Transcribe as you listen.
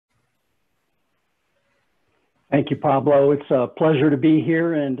Thank you, Pablo. It's a pleasure to be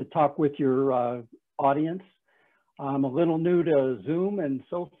here and to talk with your audience. I'm a little new to Zoom and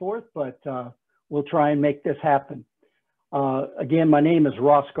so forth, but we'll try and make this happen. Again, my name is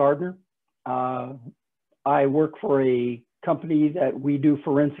Ross Gardner. I work for a company that we do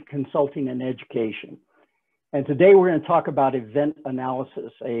forensic consulting and education. And today we're going to talk about event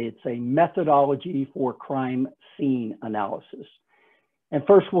analysis. It's a methodology for crime scene analysis. And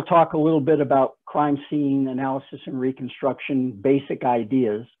first, we'll talk a little bit about crime scene analysis and reconstruction, basic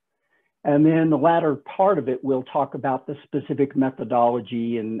ideas. And then the latter part of it, we'll talk about the specific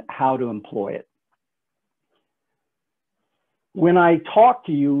methodology and how to employ it. When I talk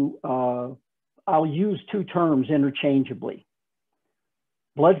to you, I'll use two terms interchangeably.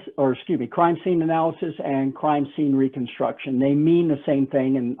 Crime scene analysis and crime scene reconstruction. They mean the same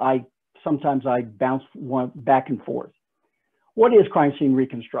thing, and sometimes I bounce one back and forth. What is crime scene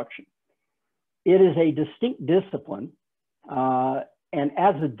reconstruction? It is a distinct discipline, and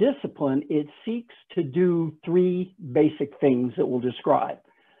as a discipline, it seeks to do three basic things that we'll describe.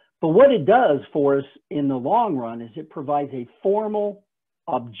 But what it does for us in the long run is it provides a formal,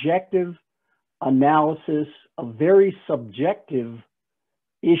 objective analysis of very subjective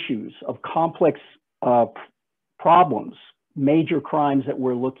issues, of complex problems, major crimes that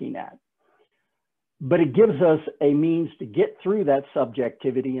we're looking at. But it gives us a means to get through that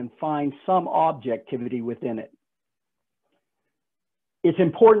subjectivity and find some objectivity within it. It's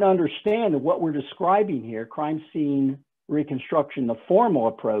important to understand that what we're describing here, crime scene reconstruction, the formal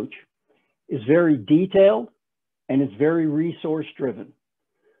approach, is very detailed and it's very resource driven.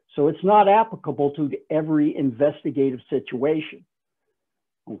 So it's not applicable to every investigative situation.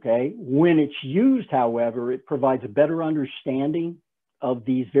 Okay, when it's used, however, it provides a better understanding of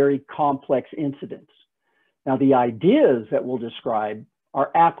these very complex incidents. Now, the ideas that we'll describe are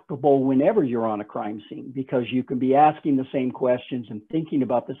applicable whenever you're on a crime scene because you can be asking the same questions and thinking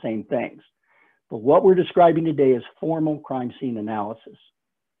about the same things. But what we're describing today is formal crime scene analysis.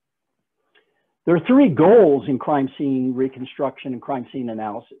 There are three goals in crime scene reconstruction and crime scene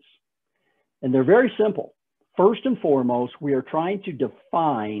analysis, and they're very simple. First and foremost, we are trying to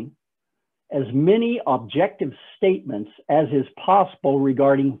define as many objective statements as is possible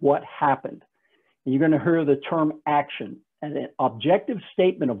regarding what happened. And you're going to hear the term action. An objective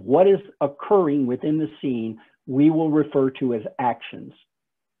statement of what is occurring within the scene, we will refer to as actions.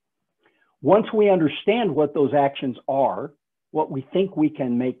 Once we understand what those actions are, what we think we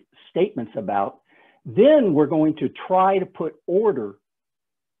can make statements about, then we're going to try to put order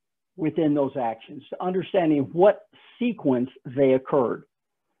within those actions, to understanding what sequence they occurred.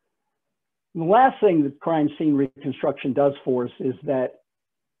 And the last thing that crime scene reconstruction does for us is that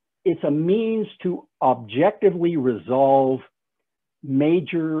it's a means to objectively resolve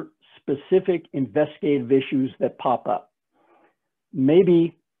major specific investigative issues that pop up.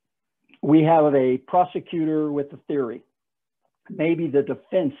 Maybe we have a prosecutor with a theory. Maybe the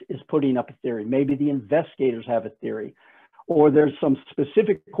defense is putting up a theory. Maybe the investigators have a theory. Or there's some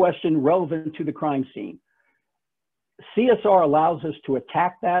specific question relevant to the crime scene. CSR allows us to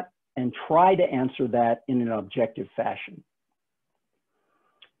attack that and try to answer that in an objective fashion.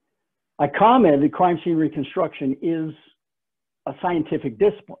 I commented that crime scene reconstruction is a scientific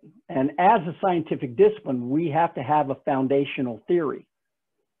discipline. And as a scientific discipline, we have to have a foundational theory.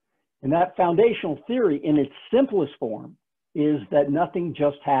 And that foundational theory in its simplest form is that nothing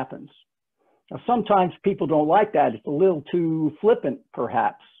just happens. Now, sometimes people don't like that. It's a little too flippant,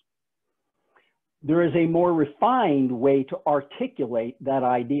 perhaps. There is a more refined way to articulate that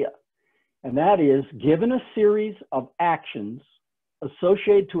idea. And that is, given a series of actions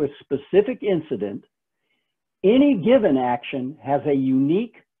associated to a specific incident, any given action has a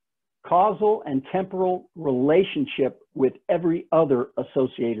unique causal and temporal relationship with every other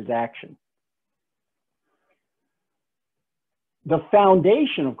associated action. The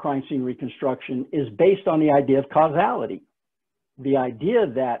foundation of crime scene reconstruction is based on the idea of causality. The idea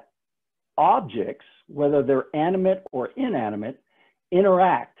that objects, whether they're animate or inanimate,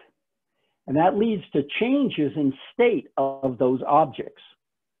 interact. And that leads to changes in state of those objects.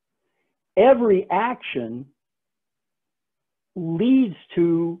 Every action leads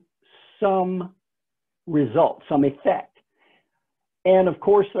to some result, some effect. And of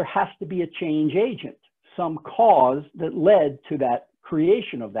course, there has to be a change agent, some cause that led to that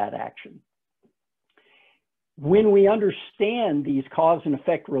creation of that action. When we understand these cause and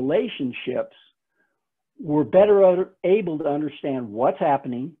effect relationships, we're better able to understand what's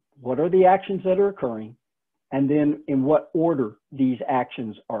happening, what are the actions that are occurring, and then in what order these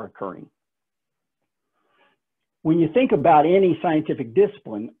actions are occurring. When you think about any scientific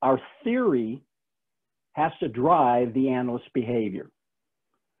discipline, our theory has to drive the analyst's behavior.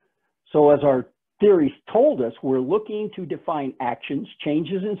 So as our theories told us, we're looking to define actions,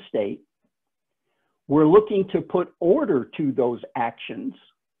 changes in state. We're looking to put order to those actions.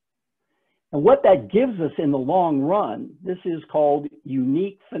 And what that gives us in the long run, this is called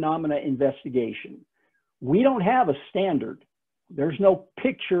unique phenomena investigation. We don't have a standard. There's no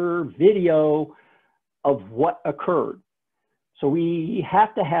picture, video of what occurred. So we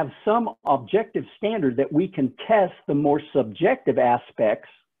have to have some objective standard that we can test the more subjective aspects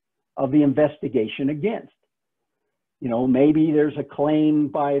of the investigation against. You know, maybe there's a claim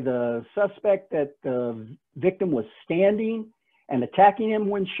by the suspect that the victim was standing and attacking him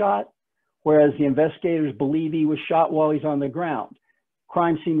when shot, whereas the investigators believe he was shot while he's on the ground.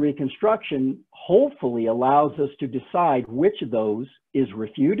 Crime scene reconstruction hopefully allows us to decide which of those is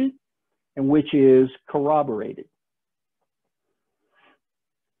refuted and which is corroborated.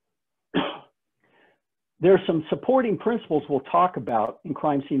 There are some supporting principles we'll talk about in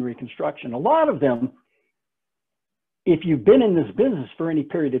crime scene reconstruction. A lot of them, if you've been in this business for any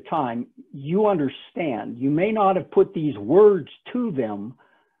period of time, you understand. You may not have put these words to them,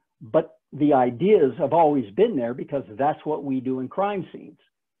 but the ideas have always been there because that's what we do in crime scenes.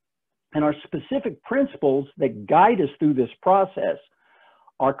 And our specific principles that guide us through this process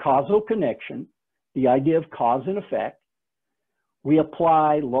are causal connection, the idea of cause and effect. We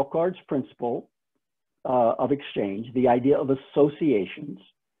apply Locard's principle of exchange, the idea of associations.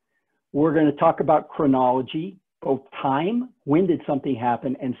 We're going to talk about chronology, both time, when did something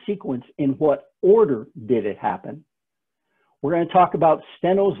happen, and sequence, in what order did it happen. We're going to talk about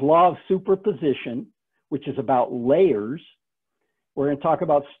Steno's law of superposition, which is about layers. We're going to talk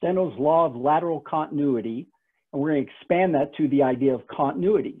about Steno's law of lateral continuity, and we're going to expand that to the idea of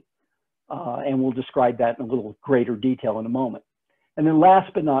continuity. And we'll describe that in a little greater detail in a moment. And then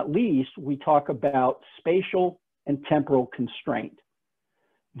last but not least, we talk about spatial and temporal constraint.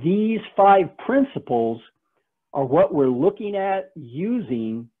 These 5 principles are what we're looking at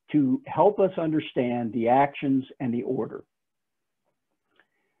using to help us understand the actions and the order.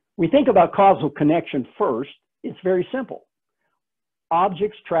 We think about causal connection first. It's very simple.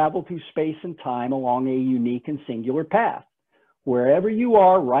 Objects travel through space and time along a unique and singular path. Wherever you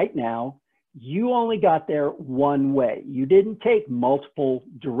are right now, you only got there one way. You didn't take multiple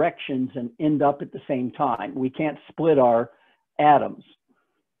directions and end up at the same time. We can't split our atoms.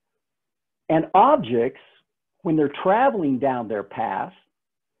 And objects, when they're traveling down their path,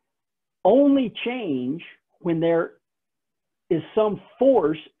 only change when there is some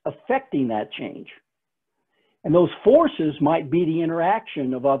force affecting that change. And those forces might be the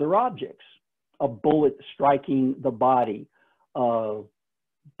interaction of other objects, a bullet striking the body,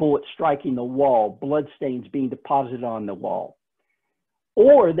 bullet striking the wall, blood stains being deposited on the wall.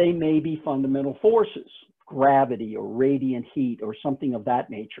 Or they may be fundamental forces, gravity or radiant heat or something of that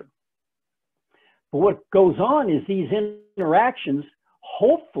nature. But what goes on is these interactions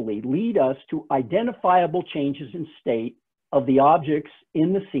hopefully lead us to identifiable changes in state of the objects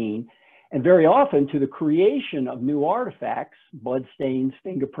in the scene, and very often to the creation of new artifacts, blood stains,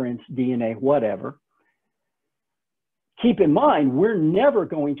 fingerprints, DNA, whatever. Keep in mind, we're never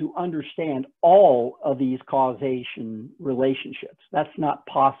going to understand all of these causation relationships. That's not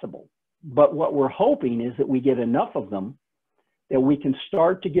possible. But what we're hoping is that we get enough of them that we can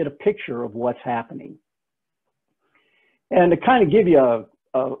start to get a picture of what's happening. And to kind of give you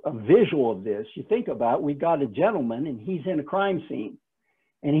a visual of this, you think about, we've got a gentleman and he's in a crime scene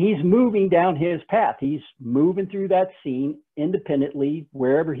and he's moving down his path. He's moving through that scene independently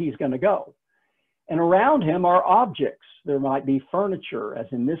wherever he's going to go. And around him are objects. There might be furniture, as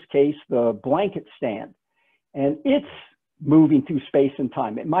in this case, the blanket stand. And it's moving through space and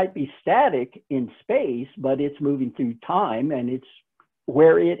time. It might be static in space, but it's moving through time and it's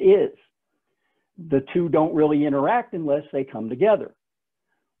where it is. The two don't really interact unless they come together.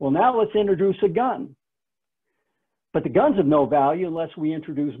 Well, now let's introduce a gun. But the gun's of no value unless we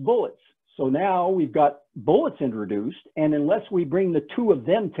introduce bullets. So now we've got bullets introduced, and unless we bring the two of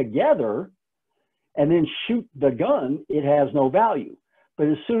them together and then shoot the gun, it has no value. But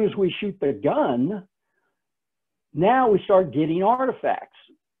as soon as we shoot the gun, now we start getting artifacts.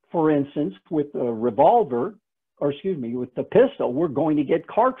 For instance, with the revolver, or excuse me, with the pistol, we're going to get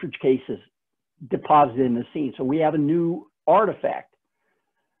cartridge cases deposited in the scene. So we have a new artifact.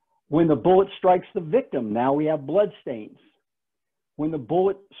 When the bullet strikes the victim, now we have blood stains. When the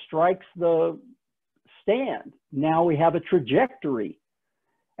bullet strikes the stand, now we have a trajectory.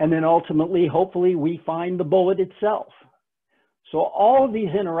 And then ultimately, hopefully, we find the bullet itself. So all of these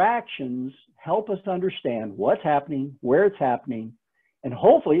interactions help us understand what's happening, where it's happening, And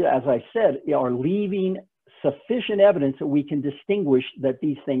hopefully, as I said, are leaving sufficient evidence that we can distinguish that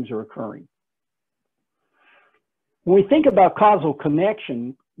these things are occurring. When we think about causal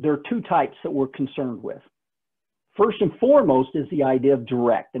connection, there are two types that we're concerned with. First and foremost is the idea of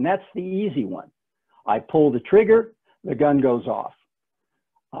direct, and that's the easy one. I pull the trigger, the gun goes off.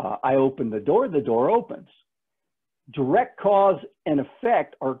 I open the door opens. Direct cause and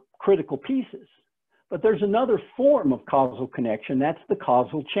effect are critical pieces. But there's another form of causal connection, that's the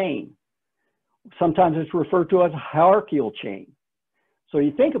causal chain. Sometimes it's referred to as a hierarchical chain. So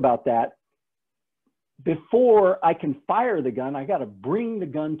you think about that, before I can fire the gun, I got to bring the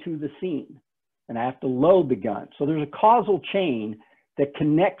gun to the scene and I have to load the gun. So there's a causal chain that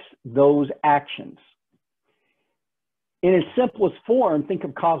connects those actions. In its simplest form, think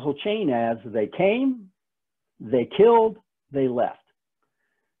of causal chain as they came, they killed, they left.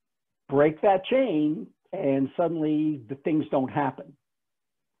 Break that chain and suddenly the things don't happen.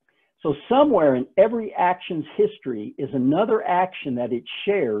 So somewhere in every action's history is another action that it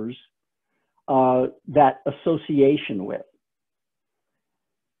shares that association with.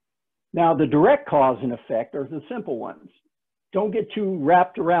 Now, the direct cause and effect are the simple ones. Don't get too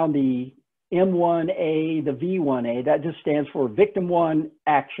wrapped around the M1A, the V1A. That just stands for victim one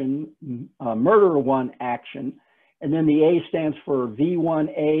action, murderer one action, and then the A stands for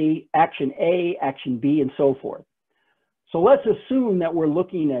V1A, action B, and so forth. So let's assume that we're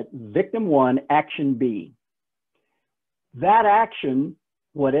looking at victim one, action B. That action,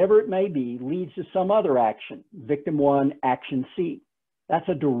 whatever it may be, leads to some other action, victim one, action C. That's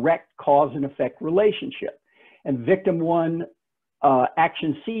a direct cause and effect relationship. And victim one,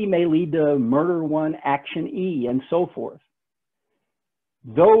 action C may lead to murder one, action E, and so forth.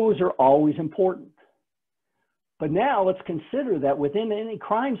 Those are always important. But now let's consider that within any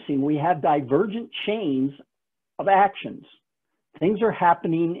crime scene, we have divergent chains of actions. Things are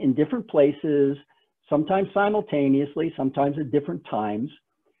happening in different places, sometimes simultaneously, sometimes at different times.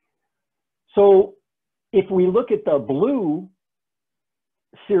 So if we look at the blue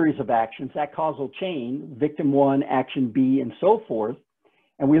series of actions, that causal chain, victim one, action B, and so forth,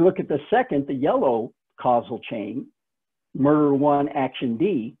 and we look at the second, the yellow causal chain, murder one, action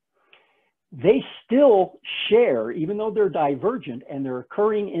D, they still share, even though they're divergent and they're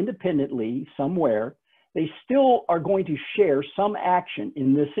occurring independently somewhere, they still are going to share some action.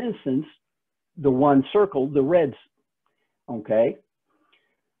 In this instance, the one circled, the reds, okay?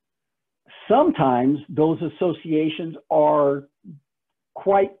 Sometimes those associations are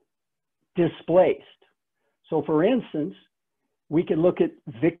quite displaced. So for instance, we can look at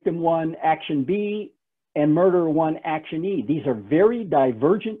victim one, action B, and murder one, action E. These are very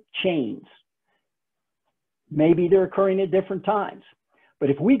divergent chains. Maybe they're occurring at different times. But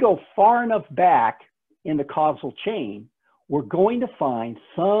if we go far enough back in the causal chain, we're going to find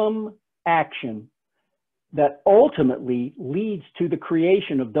some action that ultimately leads to the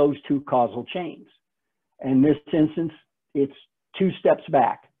creation of those two causal chains. In this instance, it's 2 steps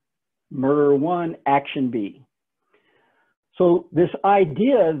back, murder one, action B. So this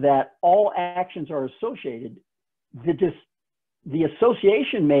idea that all actions are associated, the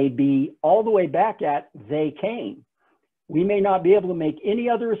association may be all the way back at they came. We may not be able to make any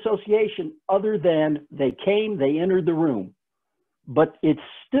other association other than they came, they entered the room, but it's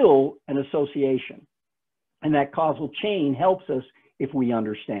still an association. And that causal chain helps us if we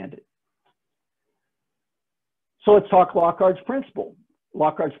understand it. So let's talk Lockhart's principle.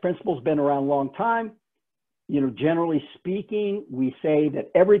 Lockhart's principle has been around a long time. You know, generally speaking, we say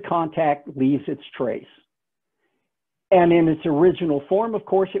that every contact leaves its trace. And in its original form, of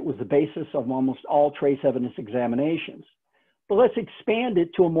course, it was the basis of almost all trace evidence examinations. But let's expand it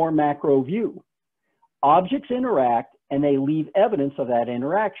to a more macro view. Objects interact and they leave evidence of that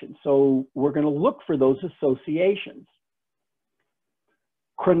interaction. So we're going to look for those associations.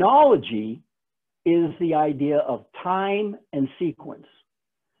 Chronology is the idea of time and sequence.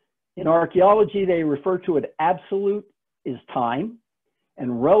 In archaeology, they refer to it absolute is time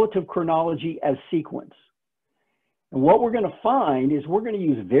and relative chronology as sequence. And what we're going to find is we're going to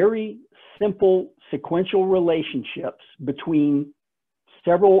use very simple sequential relationships between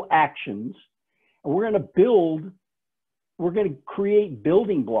several actions. And we're going to create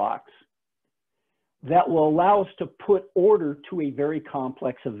building blocks that will allow us to put order to a very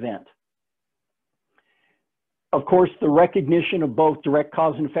complex event. Of course, the recognition of both direct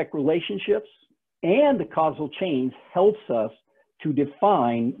cause and effect relationships and the causal chains helps us to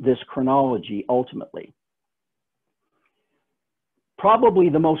define this chronology ultimately. Probably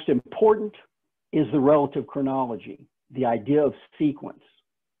the most important is the relative chronology, the idea of sequence.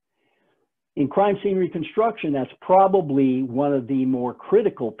 In crime scene reconstruction, that's probably one of the more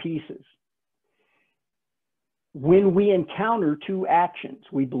critical pieces. When we encounter two actions,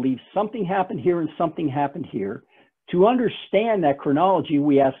 we believe something happened here and something happened here. To understand that chronology,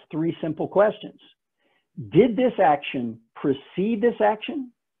 we ask three simple questions. Did this action precede this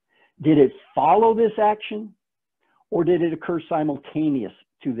action? Did it follow this action? Or did it occur simultaneous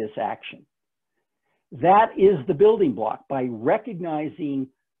to this action? That is the building block. By recognizing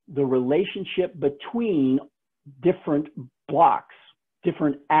the relationship between different blocks,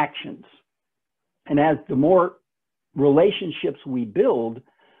 different actions. And as the more relationships we build,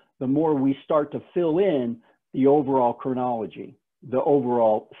 the more we start to fill in the overall chronology, the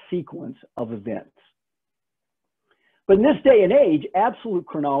overall sequence of events. But in this day and age, absolute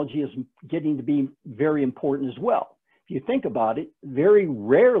chronology is getting to be very important as well. If you think about it, very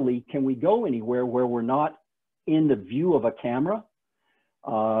rarely can we go anywhere where we're not in the view of a camera,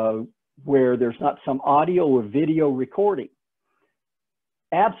 where there's not some audio or video recording.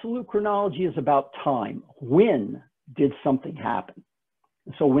 Absolute chronology is about time. When did something happen?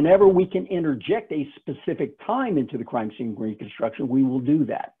 So whenever we can interject a specific time into the crime scene reconstruction, we will do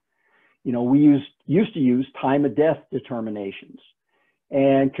that. You know, we used to use time of death determinations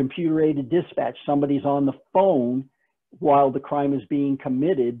and computer-aided dispatch. Somebody's on the phone while the crime is being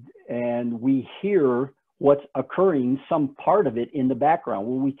committed and we hear what's occurring, some part of it in the background,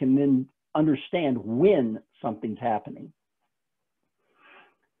 where we can then understand when something's happening.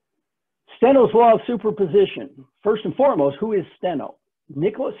 Steno's law of superposition. First and foremost, who is Steno?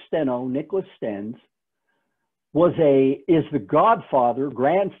 Nicholas Steno, Nicholas Stenz, is the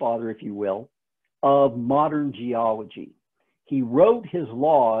grandfather, if you will, of modern geology. He wrote his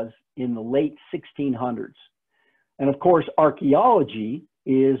laws in the late 1600s. And of course, archaeology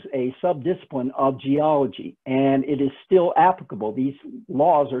is a subdiscipline of geology, and it is still applicable. These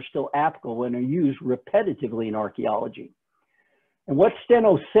laws are still applicable and are used repetitively in archaeology. And what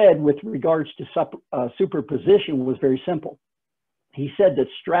Steno said with regards to superposition was very simple. He said that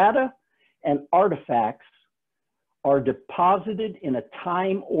strata and artifacts are deposited in a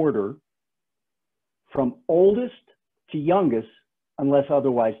time order from oldest to youngest unless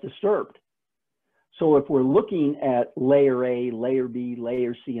otherwise disturbed. So if we're looking at layer A, layer B,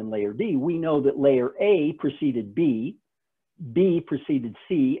 layer C, and layer D, we know that layer A preceded B, B preceded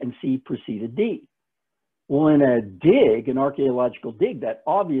C, and C preceded D. Well, in a dig, an archaeological dig, that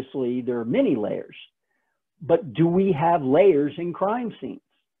obviously there are many layers. But do we have layers in crime scenes?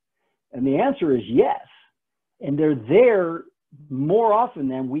 And the answer is yes. And they're there more often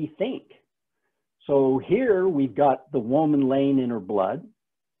than we think. So here we've got the woman laying in her blood.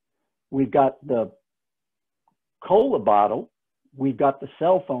 We've got the cola bottle. We've got the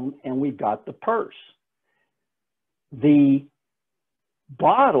cell phone, and we've got the purse. The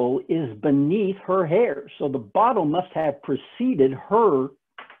bottle is beneath her hair. So the bottle must have preceded her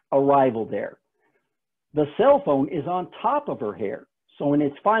arrival there. The cell phone is on top of her hair. So in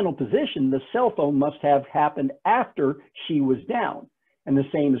its final position, the cell phone must have happened after she was down. And the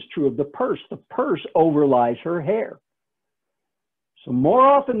same is true of the purse. The purse overlies her hair. So more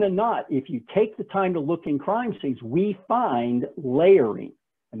often than not, if you take the time to look in crime scenes, we find layering.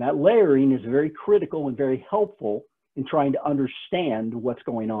 And that layering is very critical and very helpful in trying to understand what's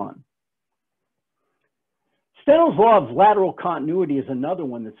going on. Steno's law of lateral continuity is another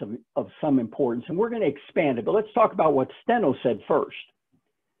one that's of some importance, and we're going to expand it, but let's talk about what Steno said first.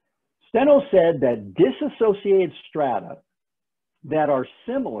 Steno said that disassociated strata that are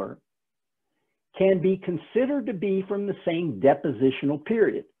similar can be considered to be from the same depositional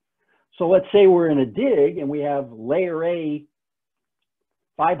period. So let's say we're in a dig and we have layer A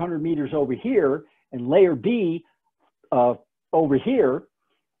 500 meters over here and layer B over here.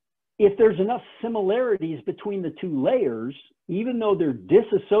 If there's enough similarities between the two layers, even though they're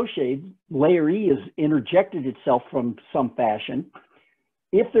disassociated, layer E has interjected itself from some fashion.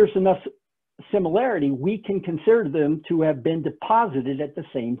 If there's enough similarity, we can consider them to have been deposited at the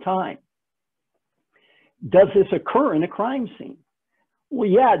same time. Does this occur in a crime scene? Well,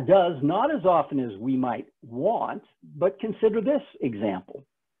 yeah, it does. Not as often as we might want, but consider this example.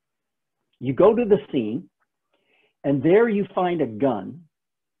 You go to the scene, and there you find a gun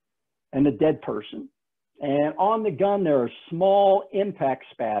and a dead person. And on the gun, there are small impact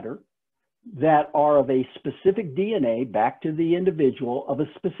spatter that are of a specific DNA back to the individual of a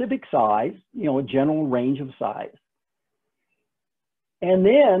specific size, you know, a general range of size. And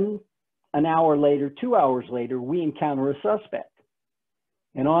then an hour later, 2 hours later, we encounter a suspect.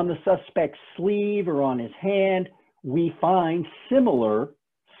 And on the suspect's sleeve or on his hand, we find similar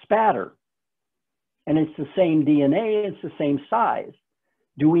spatter. And it's the same DNA, it's the same size.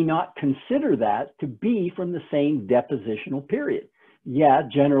 do we not consider that to be from the same depositional period? Yeah,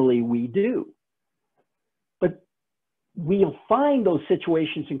 generally we do. But we'll find those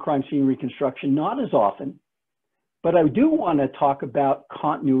situations in crime scene reconstruction not as often, but I do want to talk about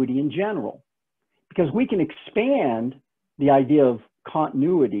continuity in general, because we can expand the idea of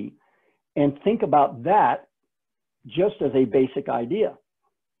continuity and think about that just as a basic idea.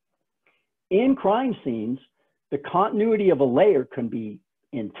 In crime scenes, the continuity of a layer can be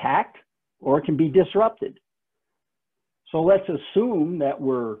intact or it can be disrupted. So let's assume that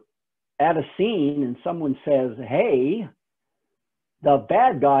we're at a scene and someone says, hey, the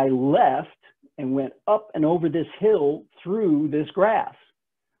bad guy left and went up and over this hill through this grass.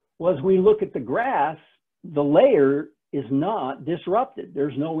 Well, as we look at the grass, the layer is not disrupted.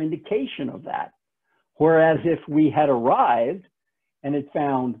 There's no indication of that. Whereas if we had arrived and had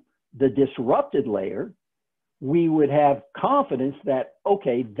found the disrupted layer, we would have confidence that,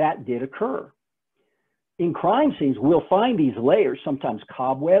 okay, that did occur. In crime scenes, we'll find these layers, sometimes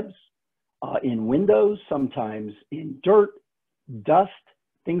cobwebs, in windows, sometimes in dirt, dust,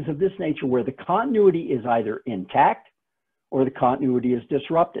 things of this nature, where the continuity is either intact or the continuity is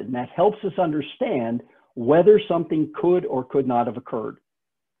disrupted. And that helps us understand whether something could or could not have occurred.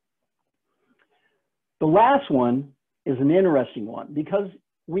 The last one is an interesting one, because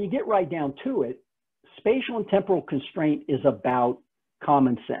when you get right down to it, spatial and temporal constraint is about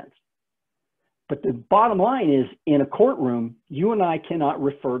common sense. But the bottom line is, in a courtroom, you and I cannot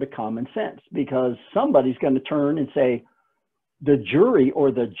refer to common sense, because somebody's going to turn and say, the jury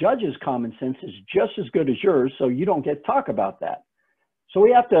or the judge's common sense is just as good as yours, so you don't get to talk about that. So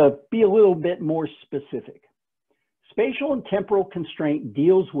we have to be a little bit more specific. Spatial and temporal constraint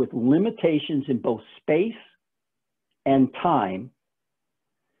deals with limitations in both space and time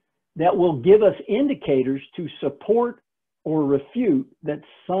that will give us indicators to support or refute that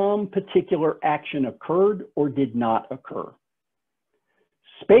some particular action occurred or did not occur.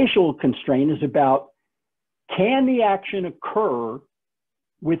 Spatial constraint is about, can the action occur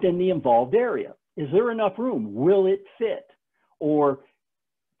within the involved area? Is there enough room? Will it fit? Or,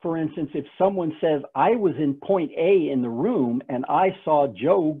 for instance, if someone says, I was in point A in the room and I saw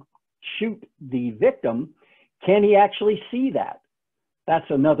Joe shoot the victim, can he actually see that? That's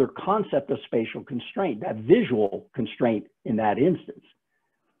another concept of spatial constraint, that visual constraint in that instance.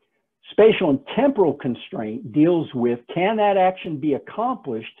 Spatial and temporal constraint deals with, can that action be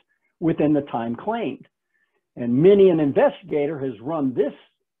accomplished within the time claimed? And many an investigator has run this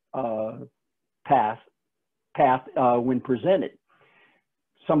path when presented.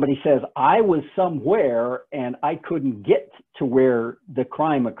 Somebody says, I was somewhere and I couldn't get to where the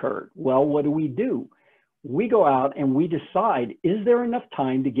crime occurred. Well, what do? We go out and we decide, is there enough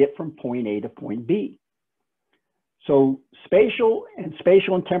time to get from point A to point B? So spatial and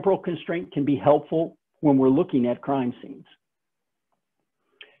temporal constraint can be helpful when we're looking at crime scenes.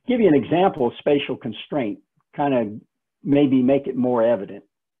 Give you an example of spatial constraint, kind of maybe make it more evident.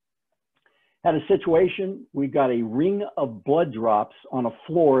 Had a situation, we've got a ring of blood drops on a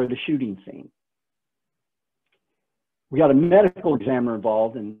floor at a shooting scene. We got a medical examiner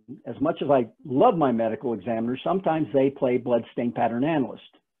involved, and as much as I love my medical examiners, sometimes they play blood stain pattern analyst.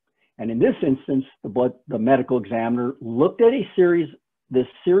 And in this instance, the medical examiner looked at this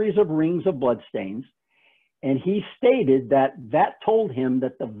series of rings of blood stains, and he stated that told him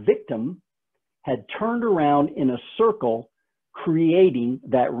that the victim had turned around in a circle, creating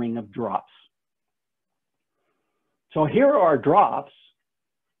that ring of drops. So here are our drops.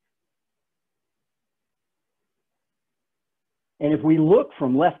 And if we look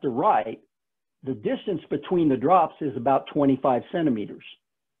from left to right, the distance between the drops is about 25 centimeters.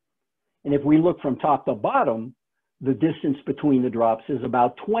 And if we look from top to bottom, the distance between the drops is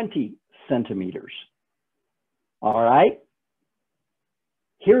about 20 centimeters. All right.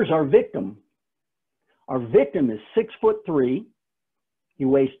 Here's our victim. Our victim is 6'3". He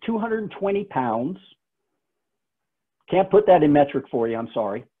weighs 220 pounds. Can't put that in metric for you, I'm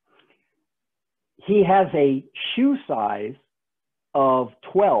sorry. He has a shoe size of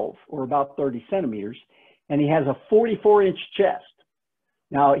 12, or about 30 centimeters, and he has a 44-inch chest.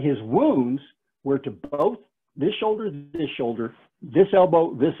 Now, his wounds were to both this shoulder, this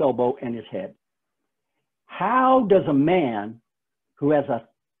elbow, and his head. How does a man who has a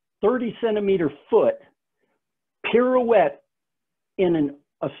 30-centimeter foot pirouette in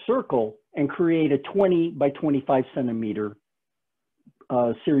a circle and create a 20 by 25 centimeter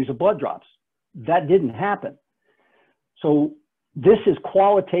series of blood drops? That didn't happen. So this is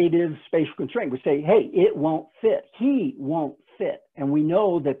qualitative spatial constraint. We say, hey, it won't fit. He won't fit. And we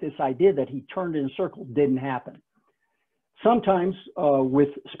know that this idea that he turned in a circle didn't happen. Sometimes with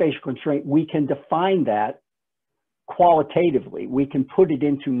spatial constraint, we can define that qualitatively. We can put it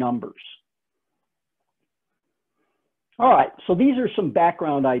into numbers. All right, so these are some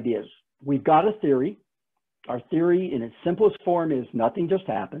background ideas. We've got a theory. Our theory in its simplest form is nothing just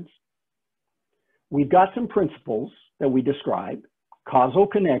happens. We've got some principles that we describe: causal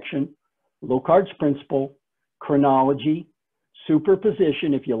connection, Locard's principle, chronology,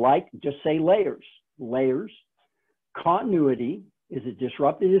 superposition, if you like, just say layers. Layers, continuity, is it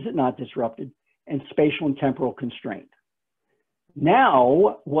disrupted, is it not disrupted, and spatial and temporal constraint.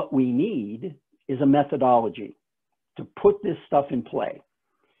 Now, what we need is a methodology to put this stuff in play.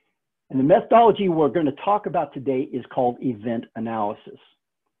 And the methodology we're going to talk about today is called event analysis.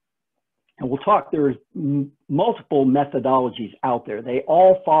 And we'll talk, there's multiple methodologies out there. They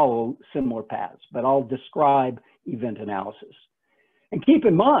all follow similar paths, but I'll describe event analysis. And keep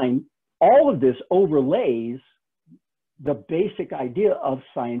in mind, all of this overlays the basic idea of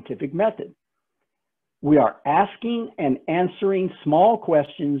scientific method. We are asking and answering small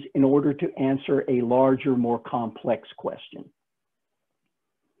questions in order to answer a larger, more complex question.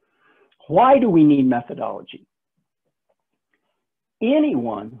 Why do we need methodology?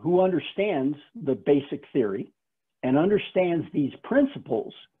 Anyone who understands the basic theory and understands these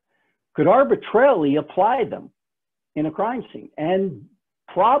principles could arbitrarily apply them in a crime scene and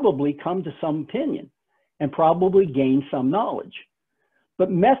probably come to some opinion and probably gain some knowledge.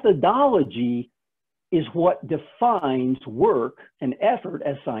 But methodology is what defines work and effort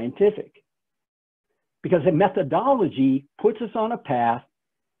as scientific. Because a methodology puts us on a path,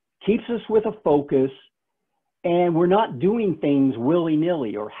 keeps us with a focus, and we're not doing things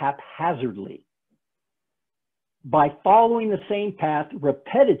willy-nilly or haphazardly. By following the same path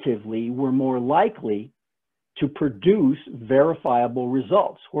repetitively, we're more likely to produce verifiable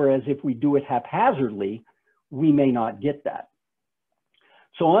results. Whereas if we do it haphazardly, we may not get that.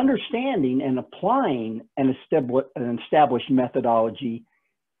 So understanding and applying an established methodology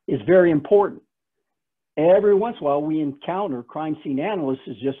is very important. Every once in a while, we encounter crime scene analysts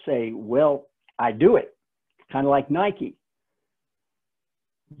who just say, well, I do it, kind of like Nike.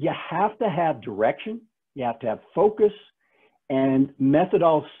 You have to have direction, you have to have focus, and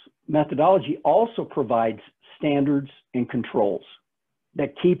methodology also provides standards and controls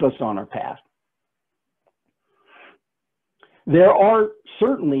that keep us on our path. There are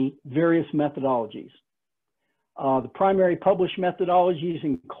certainly various methodologies. The primary published methodologies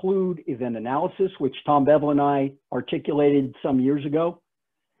include event analysis, which Tom Bevel and I articulated some years ago.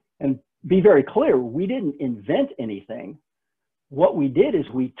 And be very clear, we didn't invent anything. What we did is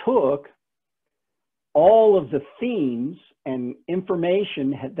we took all of the themes and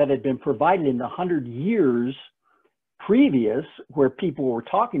information that had been provided in the 100 years previous, where people were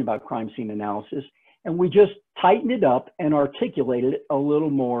talking about crime scene analysis, and we just tightened it up and articulated it a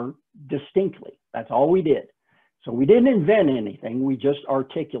little more distinctly. That's all we did. So we didn't invent anything, we just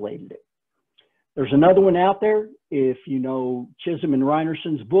articulated it. There's another one out there, if you know Chisholm and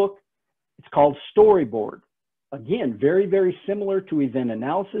Reinerson's book, it's called Storyboard. Again, very, very similar to event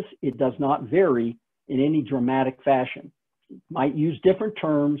analysis. It does not vary in any dramatic fashion. It might use different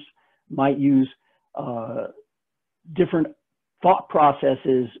terms, might use different thought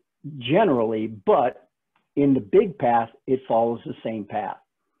processes generally, but in the big path, it follows the same path.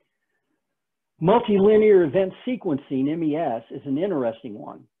 Multilinear event sequencing, MES, is an interesting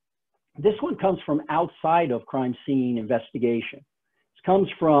one. This one comes from outside of crime scene investigation. It comes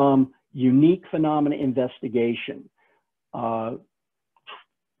from unique phenomena investigation,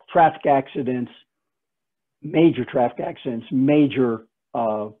 traffic accidents, major traffic accidents, major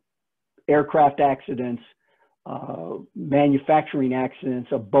aircraft accidents, manufacturing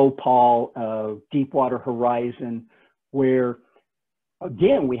accidents, a Bhopal, Deepwater Horizon, where,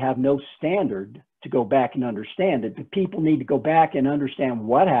 again, we have no standard to go back and understand it, but people need to go back and understand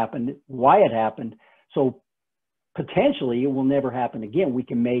what happened, why it happened, so potentially it will never happen again. We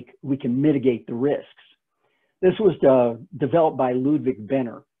can mitigate the risks. This was developed by Ludwig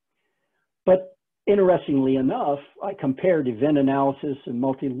Benner. But interestingly enough, I compared event analysis and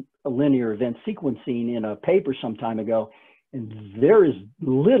multilinear event sequencing in a paper some time ago, and there is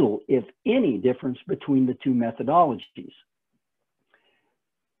little, if any, difference between the two methodologies.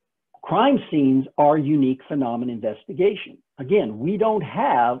 Crime scenes are unique phenomena investigation. Again, we don't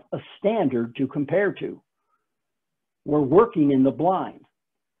have a standard to compare to. We're working in the blind.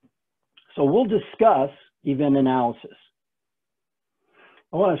 So we'll discuss event analysis.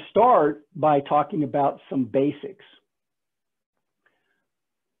 I want to start by talking about some basics.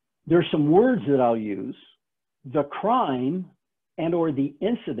 There's some words that I'll use: the crime and or the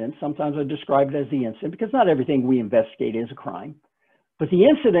incident, sometimes I describe it as the incident because not everything we investigate is a crime, but the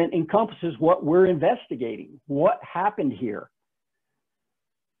incident encompasses what we're investigating, what happened here.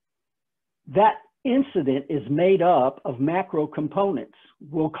 That incident is made up of macro components.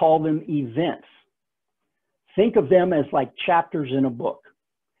 We'll call them events. Think of them as like chapters in a book.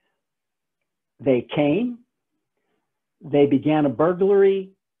 They came, they began a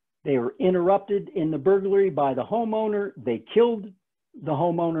burglary, they were interrupted in the burglary by the homeowner, they killed the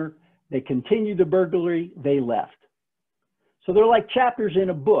homeowner, they continued the burglary, they left. So they're like chapters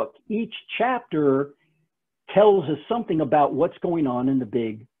in a book. Each chapter tells us something about what's going on in the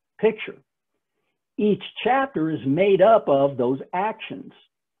big picture. Each chapter is made up of those actions.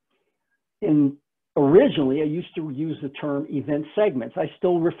 Originally, I used to use the term event segments. I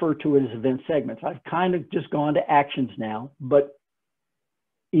still refer to it as event segments. I've kind of just gone to actions now, but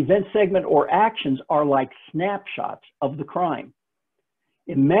event segment or actions are like snapshots of the crime.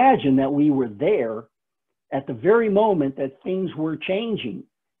 Imagine that we were there at the very moment that things were changing,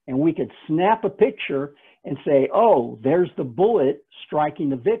 and we could snap a picture and say, oh, there's the bullet striking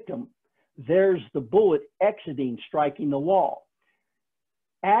the victim. There's the bullet exiting, striking the wall.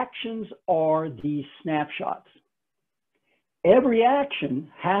 Actions are these snapshots. Every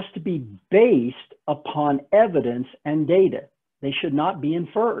action has to be based upon evidence and data. They should not be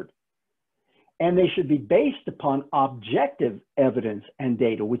inferred. And they should be based upon objective evidence and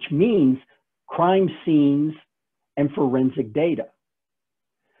data, which means crime scenes and forensic data.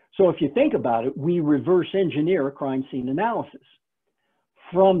 So if you think about it, we reverse engineer a crime scene analysis.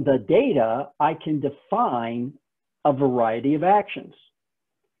 From the data, I can define a variety of actions.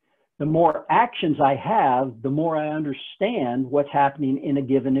 The more actions I have, the more I understand what's happening in a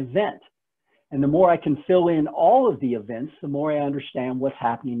given event. And the more I can fill in all of the events, the more I understand what's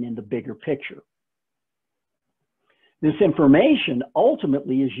happening in the bigger picture. This information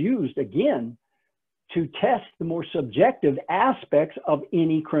ultimately is used, again, to test the more subjective aspects of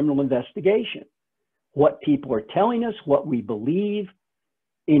any criminal investigation. What people are telling us, what we believe,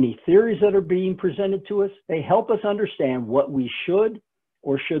 any theories that are being presented to us, they help us understand what we should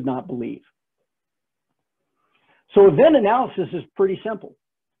or should not believe. So event analysis is pretty simple.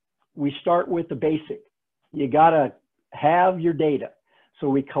 We start with the basic. You gotta have your data. So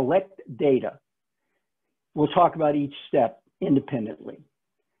we collect data. We'll talk about each step independently.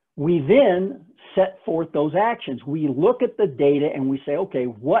 We then set forth those actions. We look at the data and we say, okay,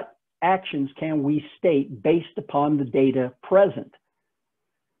 what actions can we state based upon the data present?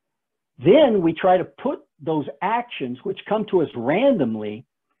 Then we try to put those actions, which come to us randomly,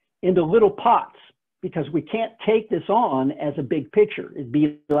 into little pots, because we can't take this on as a big picture. It'd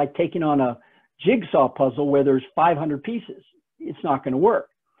be like taking on a jigsaw puzzle where there's 500 pieces. It's not going to work.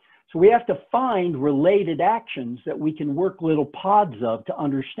 So we have to find related actions that we can work little pods of to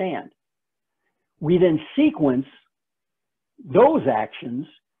understand. We then sequence those actions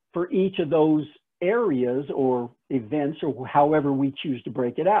for each of those areas or events, or however we choose to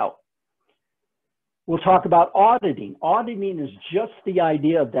break it out. We'll talk about auditing. Auditing is just the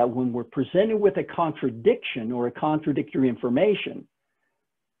idea of that when we're presented with a contradiction or a contradictory information,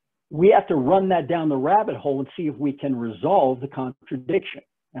 we have to run that down the rabbit hole and see if we can resolve the contradiction.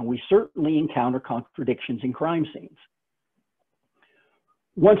 And we certainly encounter contradictions in crime scenes.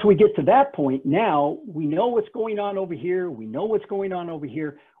 Once we get to that point, now we know what's going on over here. We know what's going on over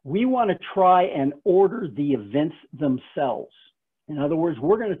here. We want to try and order the events themselves. In other words,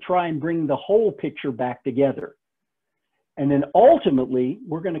 we're going to try and bring the whole picture back together. And then ultimately,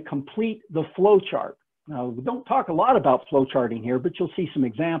 we're going to complete the flow chart. Now, we don't talk a lot about flow charting here, but you'll see some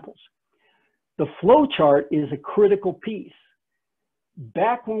examples. The flow chart is a critical piece.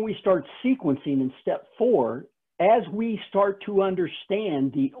 Back when we start sequencing in step 4, as we start to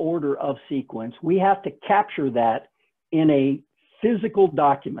understand the order of sequence, we have to capture that in a physical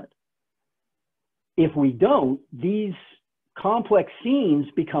document. If we don't, these complex scenes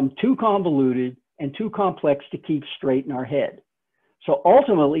become too convoluted and too complex to keep straight in our head. So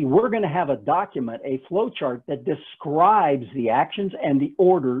ultimately, we're going to have a document, a flow chart that describes the actions and the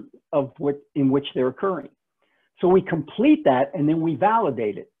order of in which they're occurring. So we complete that and then we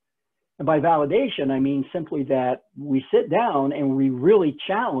validate it. And by validation, I mean simply that we sit down and we really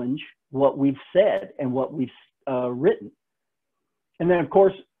challenge what we've said and what we've written. And then, of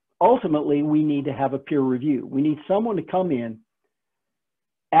course, ultimately, we need to have a peer review. We need someone to come in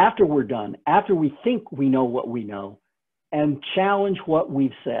after we're done, after we think we know what we know, and challenge what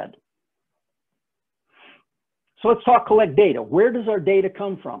we've said. So let's talk collect data. Where does our data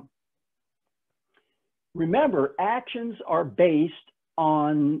come from? Remember, actions are based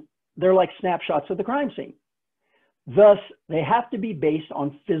on, they're like snapshots of the crime scene. Thus, they have to be based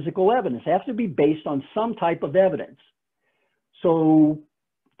on physical evidence. They have to be based on some type of evidence. So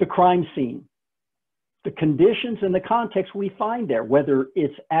the crime scene, the conditions and the context we find there, whether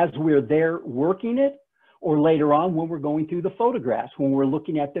it's as we're there working it or later on when we're going through the photographs, when we're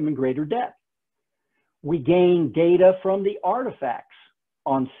looking at them in greater depth. We gain data from the artifacts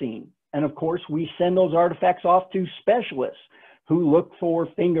on scene. And of course, we send those artifacts off to specialists who look for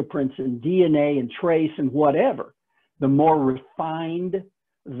fingerprints and DNA and trace and whatever. The more refined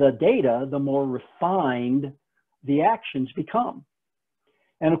the data, the more refined the actions become.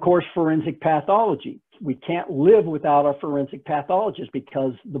 And of course, forensic pathology. We can't live without our forensic pathologists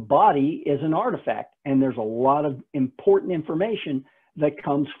because the body is an artifact and there's a lot of important information that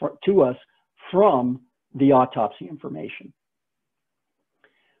comes to us from the autopsy information.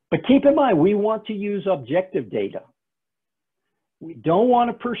 But keep in mind, we want to use objective data. We don't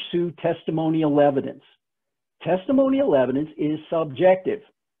want to pursue testimonial evidence. Testimonial evidence is subjective.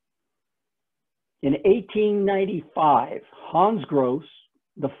 In 1895, Hans Gross,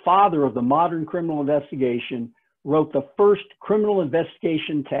 the father of the modern criminal investigation, wrote the first criminal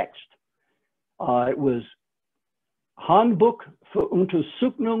investigation text. It was Handbuch für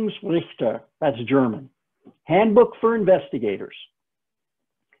Untersuchungsrichter, that's German, Handbook for Investigators.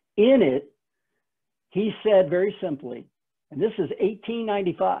 In it, he said very simply, and this is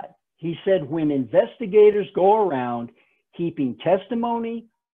 1895, he said, when investigators go around heaping testimony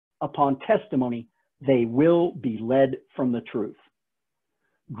upon testimony, they will be led from the truth.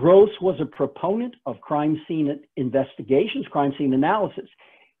 Gross was a proponent of crime scene investigations, crime scene analysis.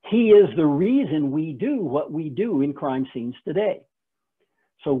 He is the reason we do what we do in crime scenes today.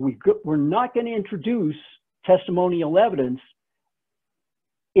 So we're not going to introduce testimonial evidence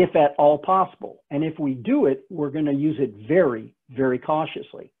if at all possible. And if we do it, we're going to use it very, very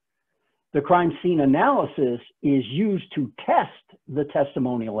cautiously. The crime scene analysis is used to test the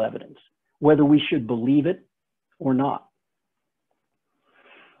testimonial evidence, whether we should believe it or not.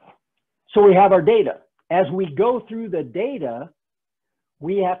 So we have our data. As we go through the data,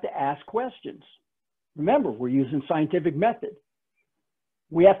 we have to ask questions. Remember, we're using scientific method.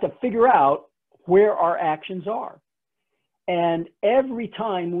 We have to figure out where our actions are. And every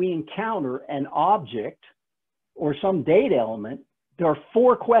time we encounter an object or some data element, there are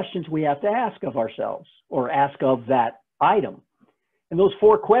 4 questions we have to ask of ourselves or ask of that item. And those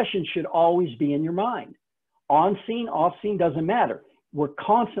 4 questions should always be in your mind. On scene, off scene, doesn't matter. We're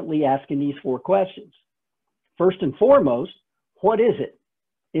constantly asking these 4 questions. First and foremost, what is it?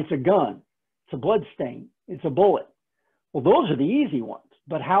 It's a gun. It's a blood stain. It's a bullet. Well, those are the easy ones.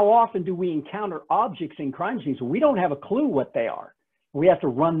 But how often do we encounter objects in crime scenes? We don't have a clue what they are. We have to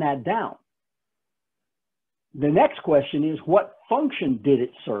run that down. The next question is, what function did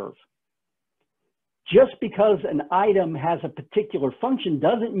it serve? Just because an item has a particular function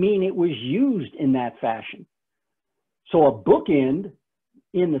doesn't mean it was used in that fashion. So a bookend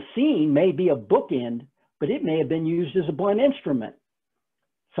in the scene may be a bookend, but it may have been used as a blunt instrument.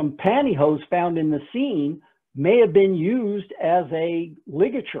 Some pantyhose found in the scene may have been used as a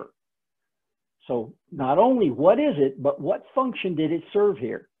ligature. So not only what is it, but what function did it serve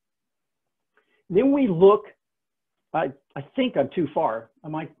here? Then we look, I think I'm too far. I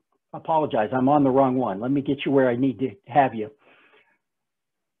might apologize. I'm on the wrong one. Let me get you where I need to have you.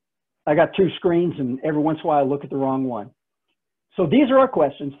 I got 2 screens and every once in a while I look at the wrong one. So these are our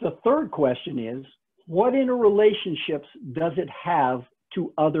questions. The third question is, what interrelationships does it have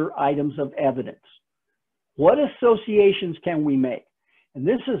to other items of evidence? What associations can we make? And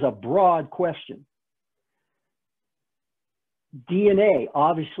this is a broad question. DNA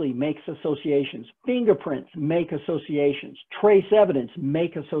obviously makes associations. Fingerprints make associations. Trace evidence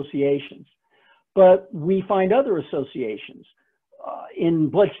make associations. But we find other associations. In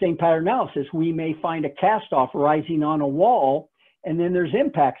bloodstain pattern analysis, we may find a cast-off rising on a wall, and then there's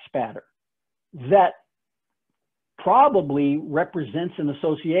impact spatter. That probably represents an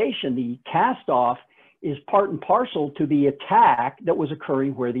association. The cast-off is part and parcel to the attack that was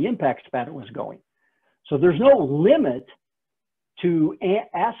occurring where the impact spatter was going. So there's no limit to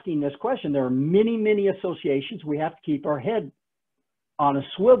asking this question. There are many, many associations. We have to keep our head on a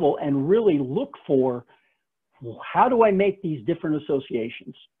swivel and really look for, well, how do I make these different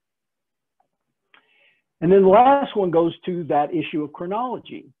associations? And then the last one goes to that issue of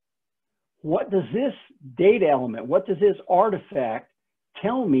chronology. What does this data element, what does this artifact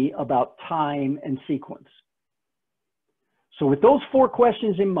tell me about time and sequence? So with those 4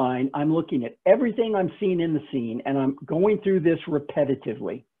 questions in mind, I'm looking at everything I'm seeing in the scene, and I'm going through this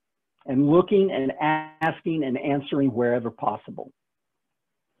repetitively and looking and asking and answering wherever possible.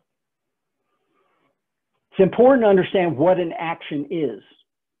 It's important to understand what an action is.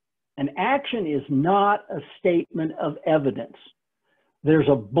 An action is not a statement of evidence. There's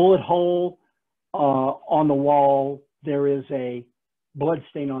a bullet hole on the wall. There is a blood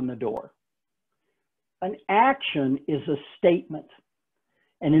stain on the door. An action is a statement.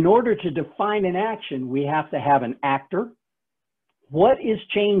 And in order to define an action, we have to have an actor. What is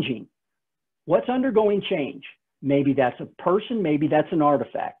changing? What's undergoing change? Maybe that's a person, maybe that's an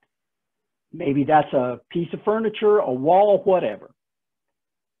artifact. Maybe that's a piece of furniture, a wall, whatever.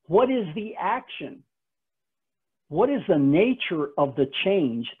 What is the action? What is the nature of the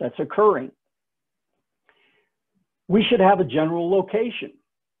change that's occurring? We should have a general location.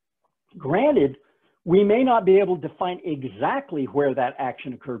 Granted, we may not be able to define exactly where that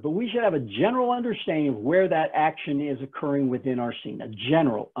action occurred, but we should have a general understanding of where that action is occurring within our scene, a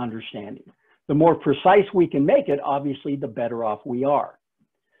general understanding. The more precise we can make it, obviously, the better off we are.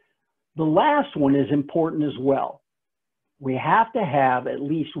 The last one is important as well. We have to have at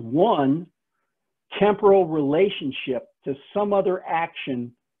least one temporal relationship to some other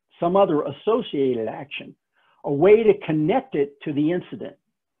action, some other associated action, a way to connect it to the incident.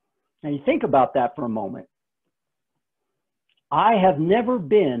 Now you think about that for a moment. I have never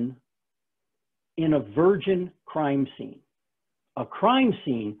been in a virgin crime scene, a crime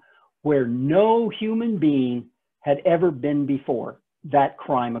scene where no human being had ever been before that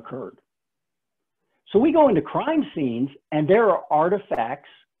crime occurred. So we go into crime scenes and there are artifacts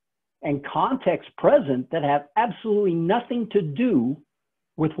and context present that have absolutely nothing to do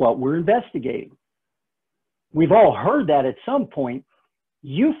with what we're investigating. We've all heard that at some point.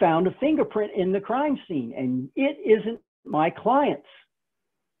 You found a fingerprint in the crime scene and it isn't my client's.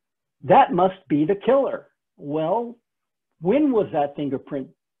 That must be the killer. Well, when was that fingerprint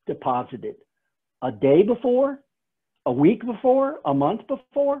deposited? A day before? A week before? A month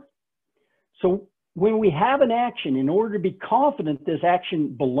before? So when we have an action, in order to be confident this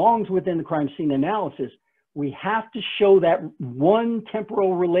action belongs within the crime scene analysis, we have to show that one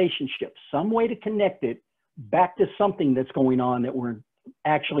temporal relationship, some way to connect it back to something that's going on that we're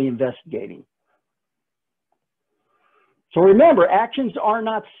actually investigating. So remember, actions are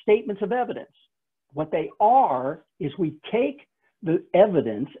not statements of evidence. What they are is we take the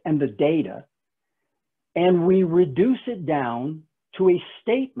evidence and the data and we reduce it down to a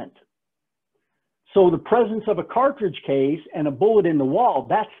statement. So the presence of a cartridge case and a bullet in the wall,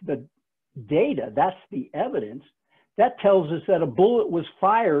 that's the data, that's the evidence. That tells us that a bullet was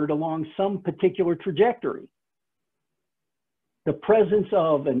fired along some particular trajectory. The presence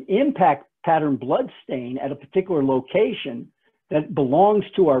of an impact pattern blood stain at a particular location that belongs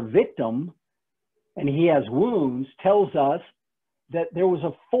to our victim and he has wounds tells us that there was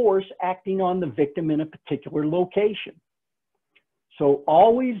a force acting on the victim in a particular location. So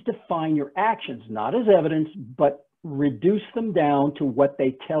always define your actions, not as evidence, but reduce them down to what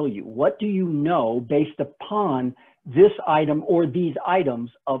they tell you. What do you know based upon this item or these items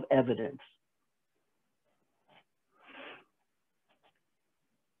of evidence?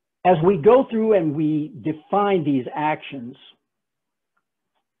 As we go through and we define these actions,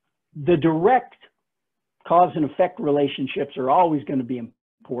 the direct cause and effect relationships are always going to be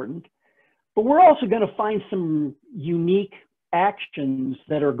important, but we're also going to find some unique actions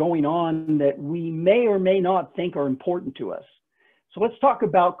that are going on that we may or may not think are important to us. So let's talk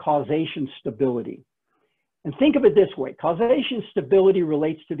about causation stability. And think of it this way. Causation stability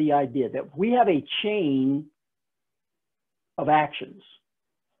relates to the idea that we have a chain of actions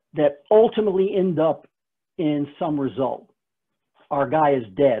that ultimately end up in some result. Our guy is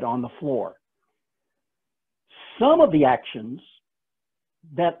dead on the floor. Some of the actions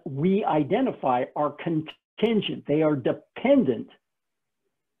that we identify are contingent. They are dependent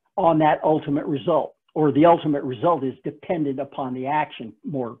on that ultimate result, or the ultimate result is dependent upon the action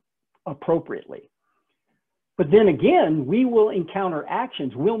more appropriately. But then again, we will encounter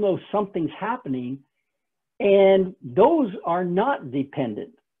actions. We'll know something's happening, and those are not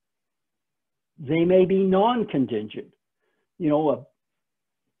dependent. They may be non-contingent. You know,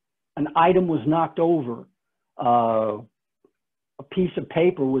 an item was knocked over, a piece of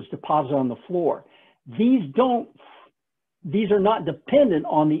paper was deposited on the floor. These are not dependent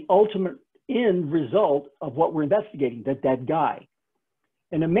on the ultimate end result of what we're investigating, that dead guy.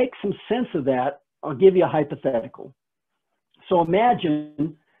 And to make some sense of that, I'll give you a hypothetical. So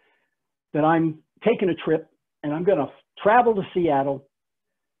imagine that I'm taking a trip and I'm going to travel to Seattle.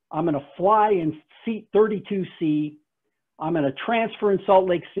 I'm going to fly in seat 32C. I'm going to transfer in Salt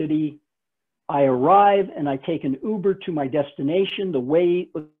Lake City. I arrive and I take an Uber to my destination,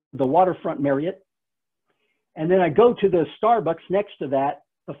 the waterfront Marriott. And then I go to the Starbucks next to that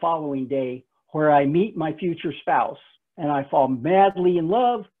the following day, where I meet my future spouse and I fall madly in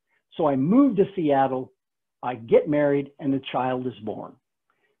love. So I move to Seattle, I get married, and a child is born.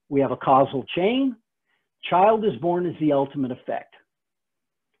 We have a causal chain. Child is born is the ultimate effect.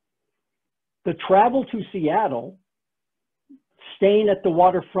 The travel to Seattle, staying at the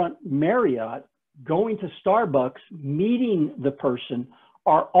waterfront Marriott, going to Starbucks, meeting the person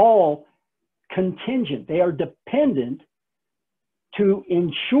are all contingent. They are dependent to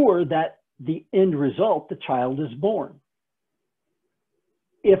ensure that the end result, the child is born.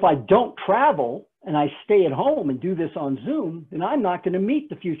 If I don't travel and I stay at home and do this on Zoom, then I'm not going to meet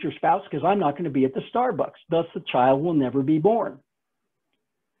the future spouse because I'm not going to be at the Starbucks. Thus, the child will never be born.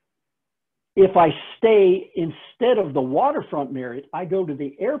 If I stay instead of the waterfront Marriott, I go to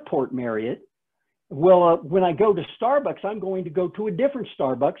the airport Marriott. Well, when I go to Starbucks, I'm going to go to a different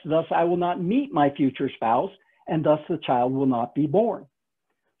Starbucks. Thus, I will not meet my future spouse, and thus the child will not be born.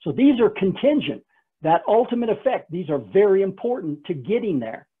 So these are contingent. That ultimate effect, these are very important to getting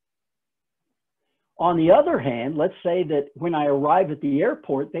there. On the other hand, let's say that when I arrive at the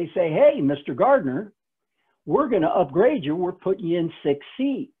airport, they say, hey, Mr. Gardner, we're going to upgrade you. We're putting you in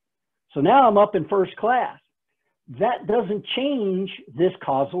 6C. So now I'm up in first class. That doesn't change this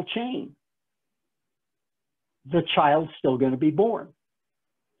causal chain. The child's still going to be born.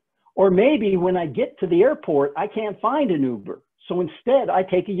 Or maybe when I get to the airport, I can't find an Uber. So instead, I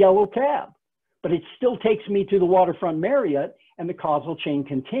take a yellow cab. But it still takes me to the waterfront Marriott, and the causal chain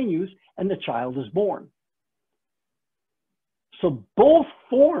continues, and the child is born. So both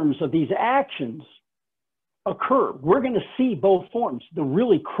forms of these actions occur. We're going to see both forms, the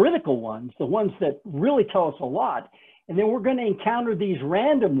really critical ones, the ones that really tell us a lot, and then we're going to encounter these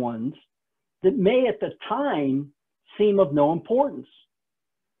random ones that may at the time seem of no importance.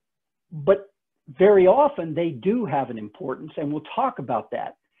 But very often they do have an importance, and we'll talk about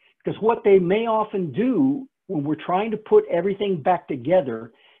that. Because what they may often do when we're trying to put everything back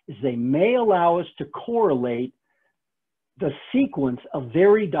together is they may allow us to correlate the sequence of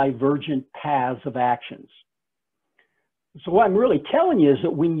very divergent paths of actions. So what I'm really telling you is that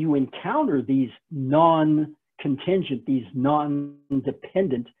when you encounter these non-contingent, these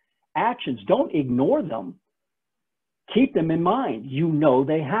non-dependent actions, don't ignore them. Keep them in mind. You know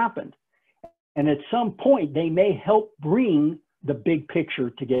they happened. And at some point, they may help bring the big picture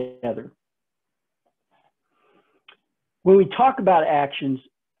together. When we talk about actions,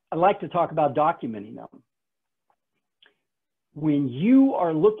 I like to talk about documenting them. When you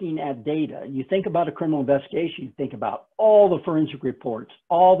are looking at data, you think about a criminal investigation, you think about all the forensic reports,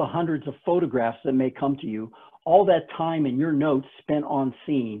 all the hundreds of photographs that may come to you, all that time in your notes spent on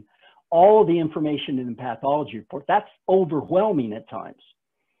scene, all the information in the pathology report. That's overwhelming at times.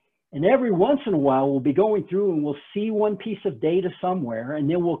 And every once in a while, we'll be going through and we'll see one piece of data somewhere, and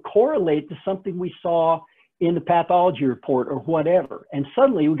then we'll correlate to something we saw in the pathology report or whatever. And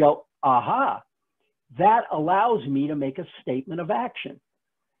suddenly we go, aha, that allows me to make a statement of action.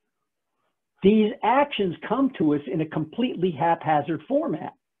 These actions come to us in a completely haphazard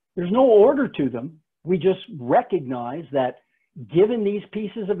format. There's no order to them. We just recognize that given these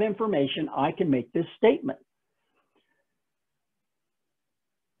pieces of information, I can make this statement.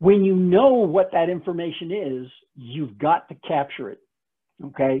 When you know what that information is, you've got to capture it,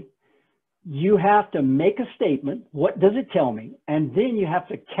 okay? You have to make a statement. What does it tell me? And then you have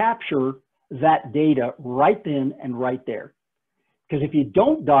to capture that data right then and right there. Because if you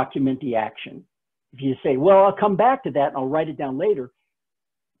don't document the action, if you say, well, I'll come back to that and I'll write it down later,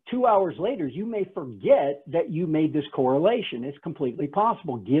 2 hours later, you may forget that you made this correlation. It's completely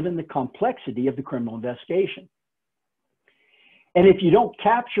possible given the complexity of the criminal investigation. And if you don't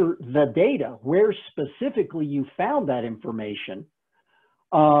capture the data, where specifically you found that information,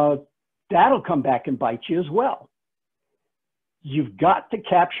 that'll come back and bite you as well. You've got to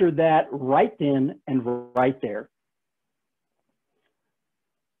capture that right then and right there.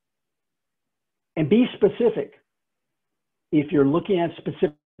 And be specific. If you're looking at a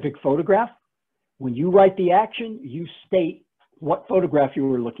specific photograph, when you write the action, you state what photograph you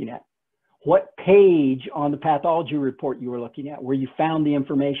were looking at, what page on the pathology report you were looking at, where you found the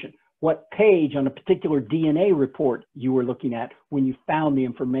information, what page on a particular DNA report you were looking at when you found the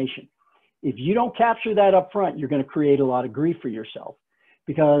information. If you don't capture that up front, you're going to create a lot of grief for yourself,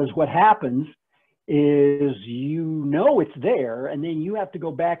 because what happens is you know it's there, and then you have to go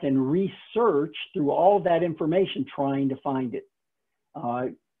back and research through all that information trying to find it.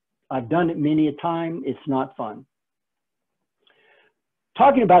 I've done it many a time. It's not fun.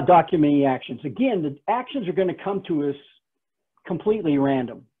 Talking about documenting actions, again, the actions are going to come to us completely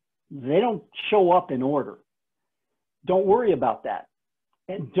random. They don't show up in order. Don't worry about that.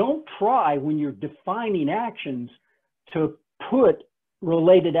 And don't try when you're defining actions to put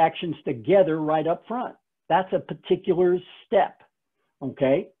related actions together right up front. That's a particular step,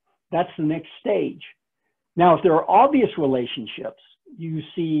 okay? That's the next stage. Now, if there are obvious relationships, you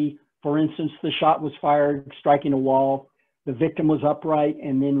see, for instance, the shot was fired, striking a wall, the victim was upright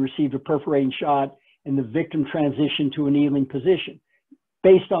and then received a perforating shot, and the victim transitioned to a kneeling position.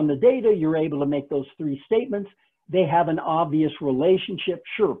 Based on the data, you're able to make those three statements. They have an obvious relationship.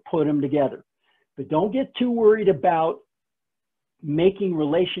 Sure, put them together. But don't get too worried about making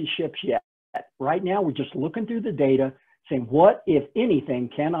relationships yet. Right now, we're just looking through the data, saying, what, if anything,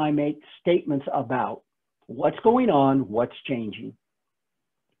 can I make statements about? What's going on? What's changing?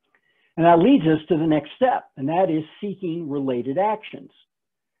 And that leads us to the next step, and that is seeking related actions.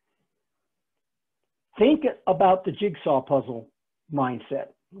 Think about the jigsaw puzzle mindset.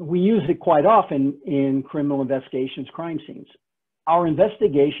 We use it quite often in criminal investigations, crime scenes. Our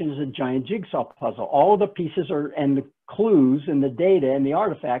investigation is a giant jigsaw puzzle. All of the pieces are, and the clues and the data and the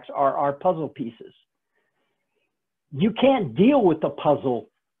artifacts are our puzzle pieces. You can't deal with the puzzle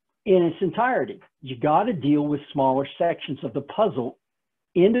in its entirety. You got to deal with smaller sections of the puzzle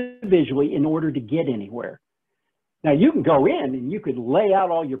individually in order to get anywhere. Now, you can go in and you could lay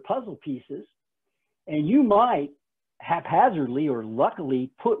out all your puzzle pieces, and you might haphazardly or luckily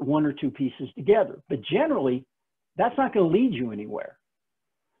put one or two pieces together. But generally, that's not going to lead you anywhere.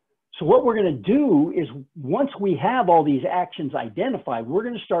 So what we're going to do is, once we have all these actions identified, we're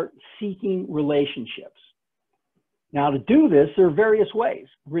going to start seeking relationships. Now, to do this, there are various ways.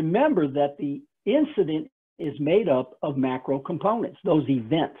 Remember that the incident is made up of macro components, those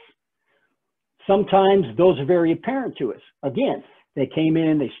events. Sometimes those are very apparent to us. Again, they came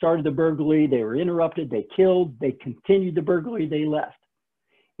in, they started the burglary, they were interrupted, they killed, they continued the burglary, they left.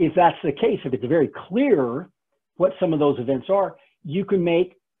 If that's the case, if it's very clear what some of those events are, you can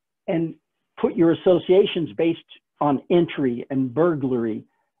make and put your associations based on entry and burglary,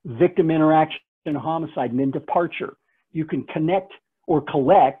 victim interaction, homicide, and then departure. You can connect or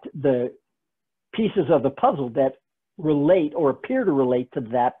collect the pieces of the puzzle that relate or appear to relate to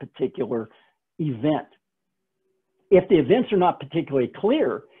that particular event. If the events are not particularly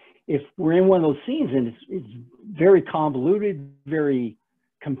clear, if we're in one of those scenes and it's very convoluted, very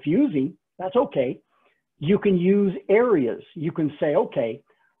confusing, that's okay. You can use areas. You can say, okay,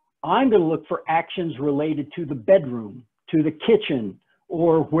 I'm going to look for actions related to the bedroom, to the kitchen,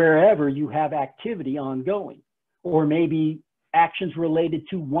 or wherever you have activity ongoing, or maybe actions related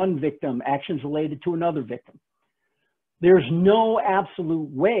to one victim, actions related to another victim. There's no absolute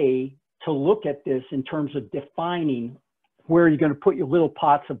way to look at this in terms of defining where you're going to put your little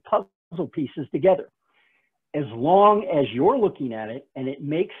pots of puzzle pieces together. As long as you're looking at it and it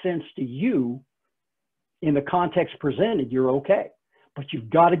makes sense to you in the context presented, you're okay. But you've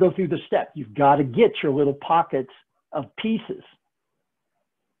got to go through the step. You've got to get your little pockets of pieces.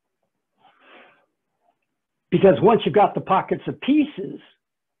 Because once you've got the pockets of pieces,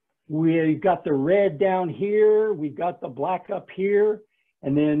 we've got the red down here, we've got the black up here,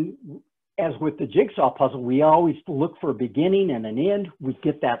 and then as with the jigsaw puzzle, we always look for a beginning and an end. We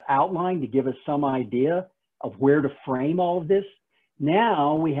get that outline to give us some idea of where to frame all of this.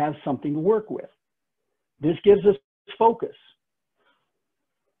 Now we have something to work with. This gives us focus.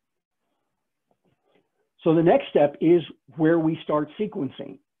 So the next step is where we start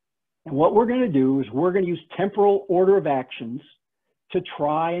sequencing. And what we're going to do is we're going to use temporal order of actions to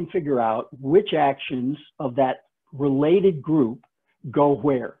try and figure out which actions of that related group go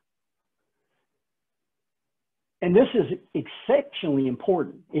where. And this is exceptionally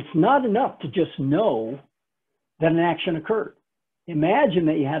important. It's not enough to just know that an action occurred. Imagine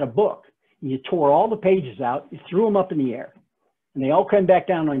that you had a book and you tore all the pages out, you threw them up in the air, and they all came back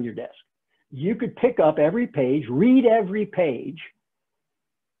down on your desk. You could pick up every page, read every page,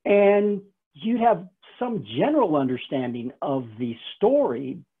 and you'd have some general understanding of the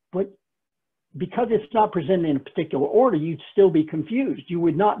story, but because it's not presented in a particular order, you'd still be confused. You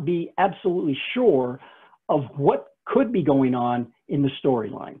would not be absolutely sure of what could be going on in the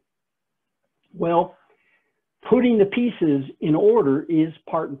storyline. Well, putting the pieces in order is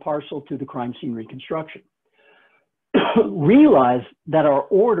part and parcel to the crime scene reconstruction. Realize that our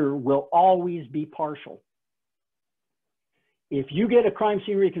order will always be partial. If you get a crime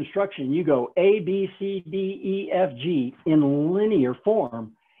scene reconstruction, you go A, B, C, D, E, F, G in linear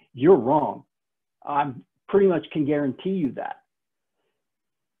form, you're wrong. I pretty much can guarantee you that.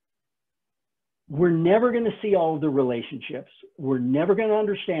 We're never going to see all of the relationships. We're never going to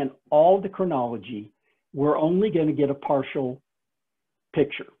understand all the chronology. We're only going to get a partial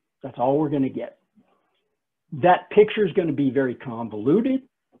picture. That's all we're going to get. that picture is going to be very convoluted.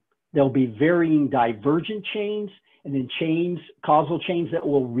 There'll be varying divergent chains, and then causal chains that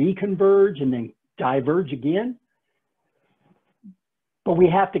will reconverge and then diverge again. But we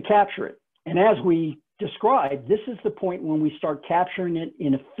have to capture it. And as we described, this is the point when we start capturing it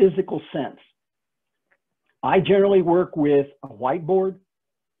in a physical sense. I generally work with a whiteboard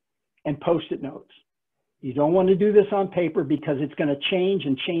and Post-it notes. You don't want to do this on paper because it's going to change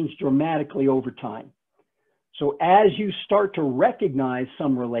and change dramatically over time. So as you start to recognize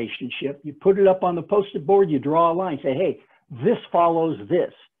some relationship, you put it up on the Post-it board, you draw a line, say, hey, this follows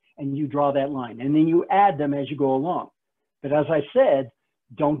this, and you draw that line. And then you add them as you go along. But as I said,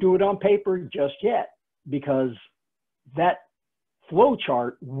 don't do it on paper just yet, because that flow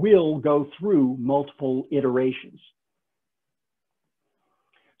chart will go through multiple iterations.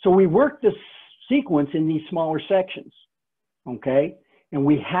 So we work this sequence in these smaller sections, okay? And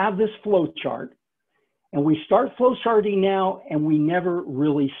we have this flow chart, and we start flow charting now, and we never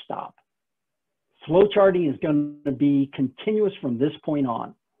really stop. Flow charting is going to be continuous from this point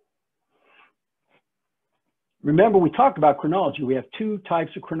on. Remember, we talked about chronology. We have two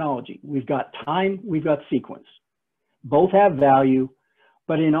types of chronology. We've got time, we've got sequence. Both have value,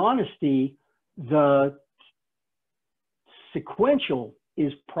 but in honesty, the sequential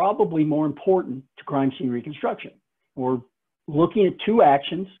is probably more important to crime scene reconstruction. We're looking at two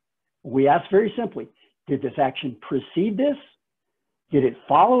actions. We ask very simply, did this action precede this? Did it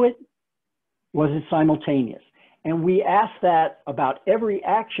follow it? Was it simultaneous? And we ask that about every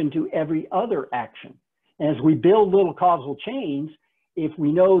action to every other action. As we build little causal chains, if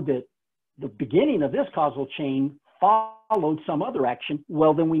we know that the beginning of this causal chain followed some other action,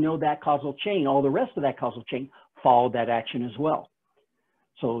 well, then we know that causal chain, all the rest of that causal chain followed that action as well.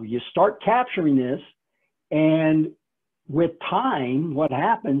 So you start capturing this, and with time, what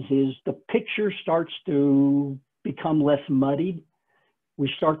happens is the picture starts to become less muddied.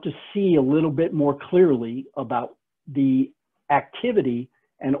 We start to see a little bit more clearly about the activity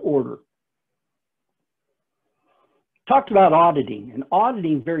and order. Talked about auditing, and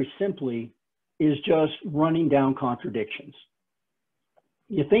auditing very simply is just running down contradictions.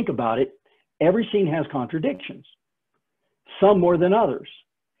 You think about it, every scene has contradictions, some more than others.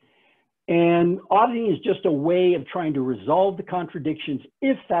 And auditing is just a way of trying to resolve the contradictions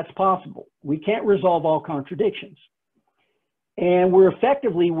if that's possible. We can't resolve all contradictions. And we're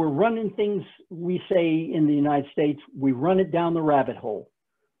running things, we say in the United States, we run it down the rabbit hole.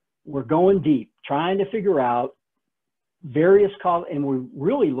 We're going deep, trying to figure out various and we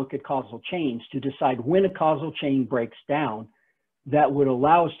really look at causal chains to decide when a causal chain breaks down that would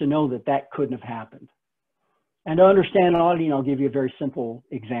allow us to know that that couldn't have happened. And to understand auditing, I'll give you a very simple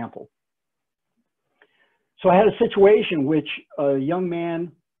example. So I had a situation in which a young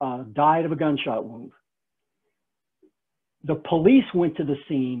man died of a gunshot wound. The police went to the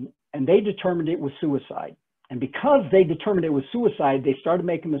scene and they determined it was suicide. And because they determined it was suicide, they started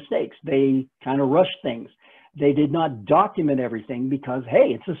making mistakes. They kind of rushed things. They did not document everything because, hey,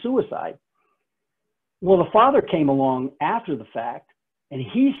 it's a suicide. Well, the father came along after the fact and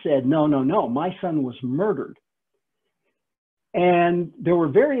he said, no, my son was murdered. And there were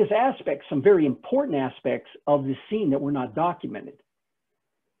various aspects, some very important aspects of the scene that were not documented.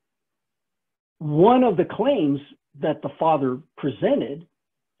 One of the claims that the father presented,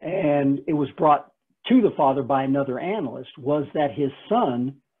 and it was brought to the father by another analyst, was that his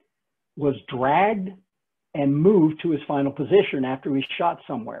son was dragged and moved to his final position after he was shot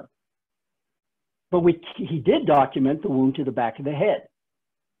somewhere. But he did document the wound to the back of the head.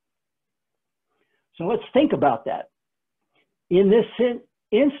 So let's think about that. In this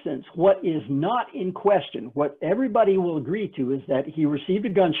instance, what is not in question, what everybody will agree to, is that he received a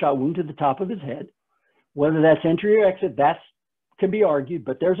gunshot wound to the top of his head. Whether that's entry or exit, that can be argued,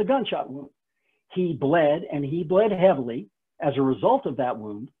 but there's a gunshot wound. He bled, and he bled heavily as a result of that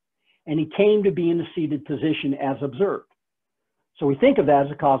wound, and he came to be in a seated position as observed. So we think of that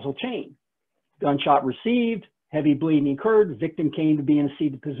as a causal chain. Gunshot received, heavy bleeding occurred, victim came to be in a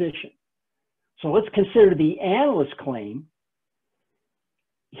seated position. So let's consider the analyst's claim.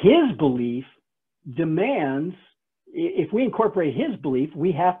 His belief demands, if we incorporate his belief,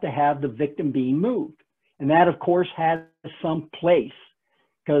 we have to have the victim being moved. And that, of course, has some place,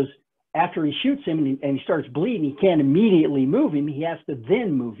 because after he shoots him and he starts bleeding, he can't immediately move him. He has to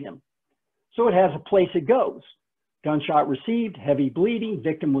then move him. So it has a place it goes. Gunshot received, heavy bleeding,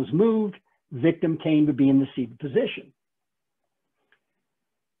 victim was moved, victim came to be in the seated position.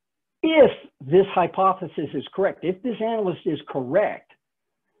 If this hypothesis is correct, if this analyst is correct,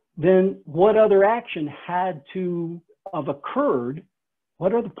 then what other action had to have occurred,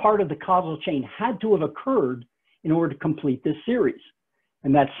 What other part of the causal chain had to have occurred in order to complete this series?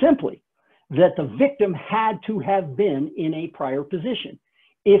 And that's simply that the victim had to have been in a prior position.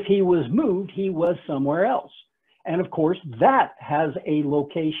 If he was moved, he was somewhere else. And of course, that has a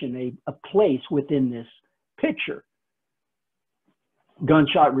location, a place within this picture.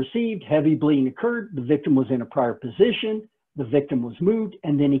 Gunshot received, heavy bleeding occurred, the victim was in a prior position, the victim was moved,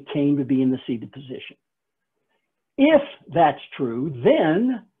 and then he came to be in the seated position. If that's true,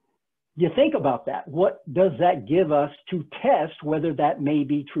 then you think about that. What does that give us to test whether that may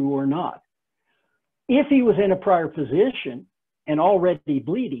be true or not? If he was in a prior position and already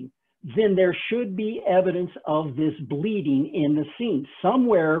bleeding, then there should be evidence of this bleeding in the scene,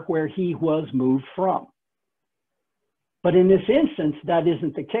 somewhere where he was moved from. But in this instance, that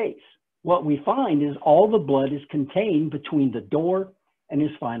isn't the case. What we find is all the blood is contained between the door and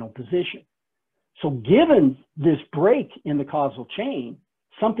his final position. So given this break in the causal chain,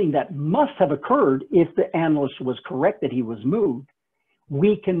 something that must have occurred if the analyst was correct that he was moved,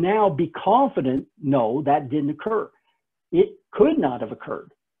 we can now be confident, no, that didn't occur. It could not have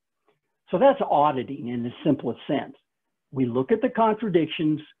occurred. So that's auditing in the simplest sense. We look at the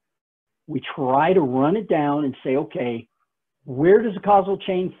contradictions, we try to run it down and say, okay, where does the causal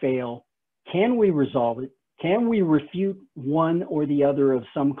chain fail? Can we resolve it? Can we refute one or the other of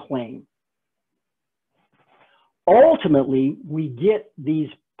some claim? Ultimately, we get these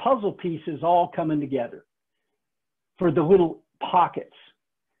puzzle pieces all coming together for the little pockets.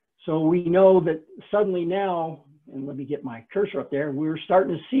 So we know that suddenly now, and let me get my cursor up there, we're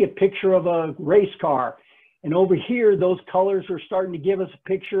starting to see a picture of a race car. And over here, those colors are starting to give us a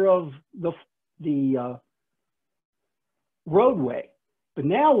picture of the roadway. But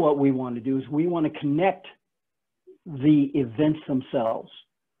now what we want to do is we want to connect the events themselves.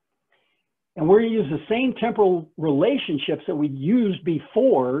 And we're going to use the same temporal relationships that we used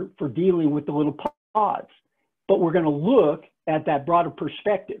before for dealing with the little pods. But we're going to look at that broader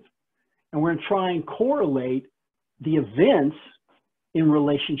perspective. And we're going to try and correlate the events in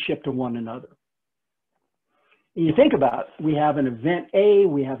relationship to one another. And you think about it, we have an event A,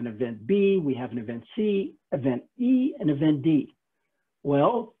 we have an event B, we have an event C, event E, and event D.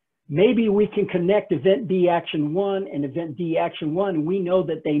 Well, maybe we can connect event B action 1 and event D action 1, and we know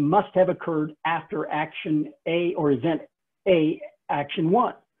that they must have occurred after action A or event A action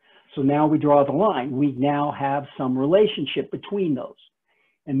 1. So now we draw the line. We now have some relationship between those.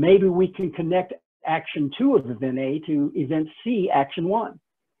 And maybe we can connect action 2 of event A to event C action 1.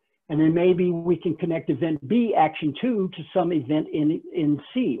 And then maybe we can connect event B action 2 to some event in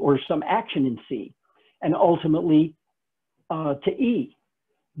C or some action in C, and ultimately to E.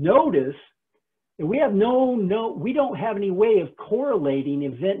 Notice that we have we don't have any way of correlating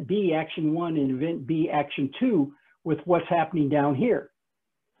event B action 1 and event B action 2 with what's happening down here.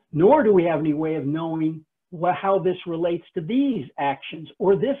 Nor do we have any way of knowing how this relates to these actions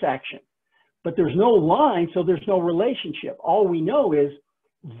or this action. But there's no line, so there's no relationship. All we know is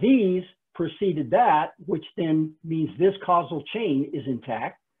these preceded that, which then means this causal chain is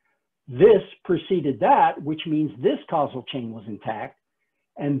intact. This preceded that, which means this causal chain was intact.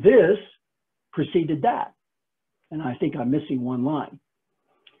 And this preceded that. And I think I'm missing one line.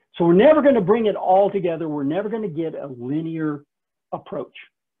 So we're never going to bring it all together. We're never going to get a linear approach.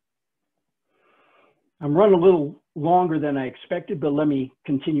 I'm running a little longer than I expected, but let me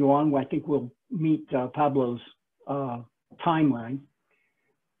continue on. I think we'll meet Pablo's timeline.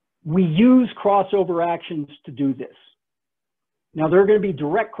 We use crossover actions to do this. Now, there are going to be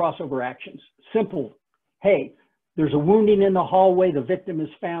direct crossover actions. Simple. Hey, there's a wounding in the hallway. The victim is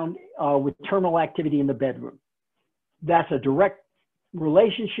found with terminal activity in the bedroom. That's a direct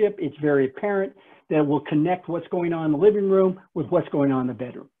relationship. It's very apparent that will connect what's going on in the living room with what's going on in the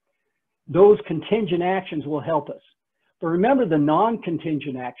bedroom. Those contingent actions will help us. But remember the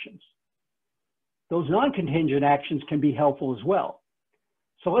non-contingent actions. Those non-contingent actions can be helpful as well.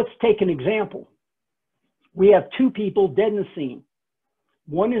 So let's take an example. We have two people dead in the scene.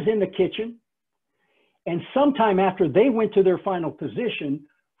 One is in the kitchen, and sometime after they went to their final position,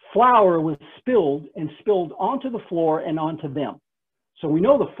 flour was spilled onto the floor and onto them. So we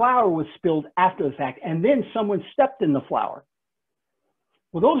know the flour was spilled after the fact, and then someone stepped in the flour.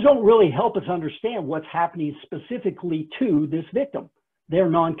 Well, those don't really help us understand what's happening specifically to this victim. They're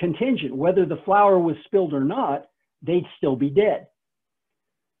non-contingent. Whether the flour was spilled or not, they'd still be dead.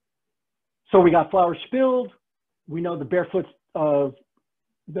 So we got flour spilled. We know the barefoot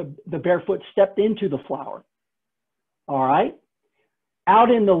stepped into the flour. All right.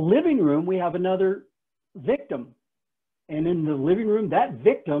 Out in the living room, we have another victim. And in the living room, that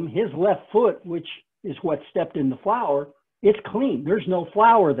victim, his left foot, which is what stepped in the flour, It's clean. There's no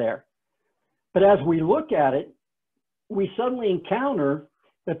flour there. But as we look at it, we suddenly encounter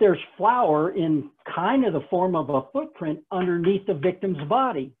that there's flour in kind of the form of a footprint underneath the victim's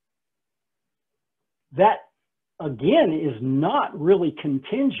body. That, again, is not really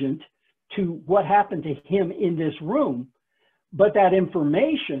contingent to what happened to him in this room, but that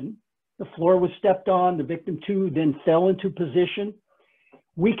information, the floor was stepped on, the victim two then fell into position.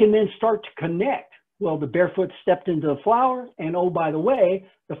 We can then start to connect. Well, the barefoot stepped into the flour, and oh, by the way,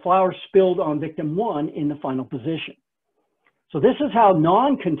 the flour spilled on victim one in the final position. So this is how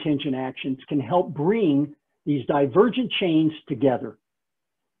non-contingent actions can help bring these divergent chains together.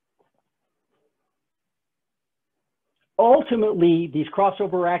 Ultimately, these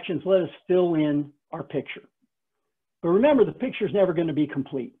crossover actions let us fill in our picture. But remember, the picture is never going to be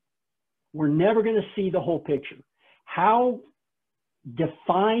complete. We're never going to see the whole picture. How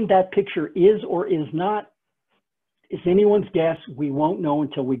defined that picture is or is not is anyone's guess. We won't know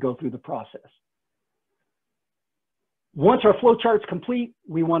until we go through the process. Once our flow chart's complete,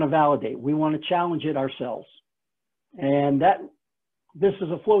 we want to validate. We want to challenge it ourselves. And this is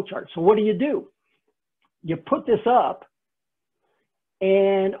a flow chart. So what do? You put this up,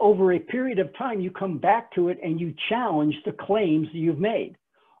 and over a period of time, you come back to it and you challenge the claims that you've made.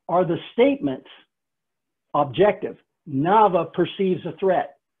 Are the statements objective? Nava perceives a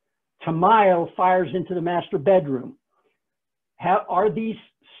threat. Tamayo fires into the master bedroom. Are these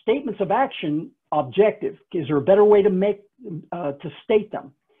statements of action objective? Is there a better way to state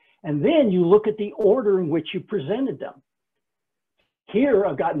them? And then you look at the order in which you presented them. Here,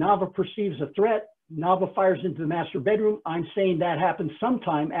 I've got Nava perceives a threat. Nava fires into the master bedroom. I'm saying that happened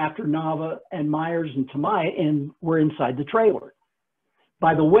sometime after Nava and Myers and Tamaya were inside the trailer.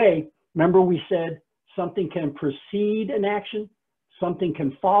 By the way, remember we said something can precede an action, something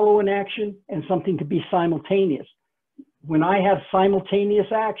can follow an action, and something can be simultaneous. When I have simultaneous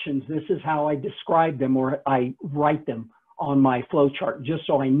actions, this is how I describe them, or I write them on my flow chart, just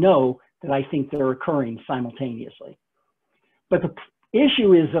so I know that I think they're occurring simultaneously. But the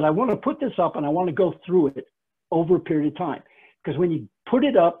issue is that I want to put this up and I want to go through it over a period of time. Because when you put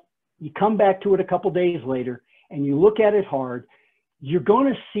it up, you come back to it a couple days later and you look at it hard, you're going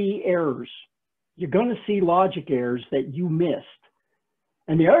to see errors. You're going to see logic errors that you missed.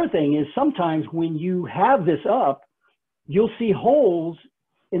 And the other thing is sometimes when you have this up, you'll see holes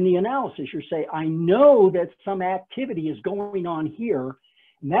in the analysis. You'll say, I know that some activity is going on here,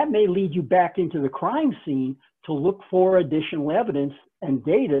 and that may lead you back into the crime scene to look for additional evidence and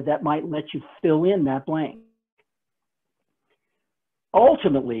data that might let you fill in that blank.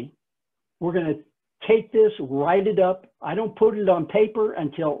 Ultimately, we're going to take this, write it up. I don't put it on paper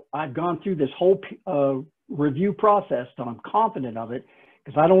until I've gone through this whole review process, so I'm confident of it,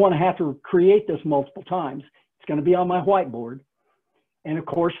 because I don't want to have to create this multiple times. It's going to be on my whiteboard. And of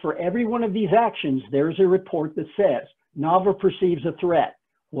course, for every one of these actions, there's a report that says, Nava perceives a threat.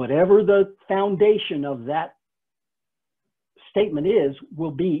 Whatever the foundation of that statement is,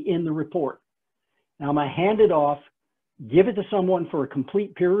 will be in the report. Now I'm going to hand it off, give it to someone for a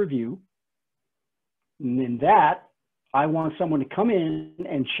complete peer review. And in that, I want someone to come in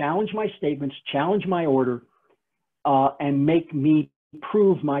and challenge my statements, challenge my order, and make me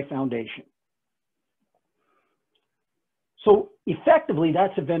prove my foundation. So effectively,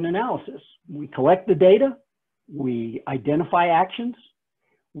 that's event analysis. We collect the data, we identify actions,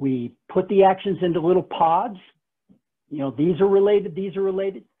 we put the actions into little pods. You know, these are related, these are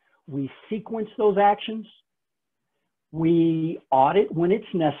related. We sequence those actions. We audit when it's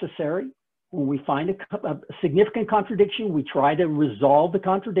necessary. When we find a significant contradiction, we try to resolve the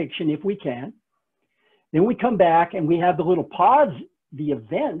contradiction if we can. Then we come back and we have the little pods, the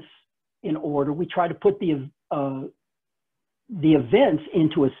events in order. We try to put the events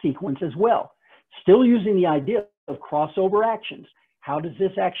into a sequence as well. Still using the idea of crossover actions. How does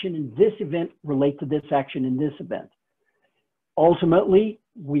this action in this event relate to this action in this event? Ultimately,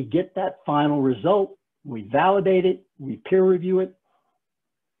 we get that final result, we validate it, we peer review it,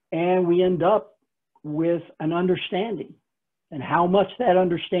 and we end up with an understanding. And how much that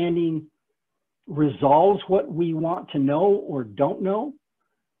understanding resolves what we want to know or don't know,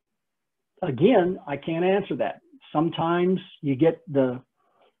 again, I can't answer that. Sometimes you get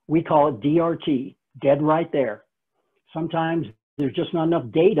we call it DRT, dead right there. Sometimes there's just not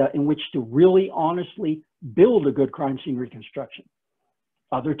enough data in which to really honestly build a good crime scene reconstruction.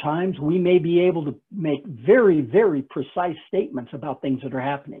 Other times we may be able to make very, very precise statements about things that are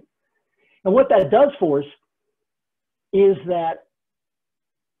happening. And what that does for us is that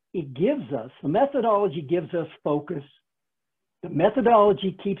it gives us, the methodology gives us focus. The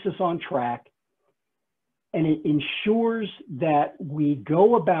methodology keeps us on track. and it ensures that we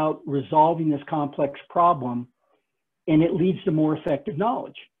go about resolving this complex problem, and it leads to more effective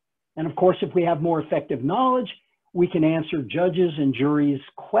knowledge. And of course, if we have more effective knowledge, we can answer judges and juries'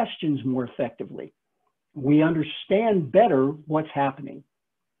 questions more effectively. We understand better what's happening.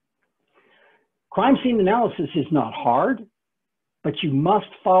 Crime scene analysis is not hard, but you must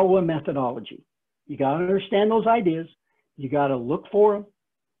follow a methodology. You got to understand those ideas. You got to look for them,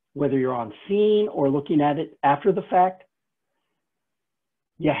 whether you're on scene or looking at it after the fact.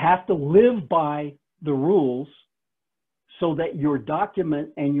 You have to live by the rules so that your document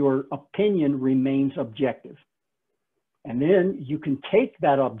and your opinion remains objective. And then you can take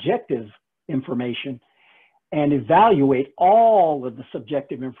that objective information and evaluate all of the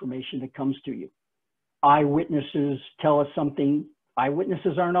subjective information that comes to you. Eyewitnesses tell us something.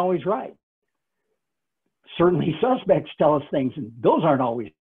 Eyewitnesses aren't always right. Certainly suspects tell us things, and those aren't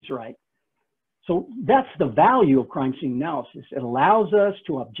always right. So that's the value of crime scene analysis. It allows us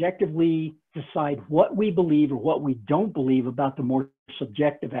to objectively decide what we believe or what we don't believe about the more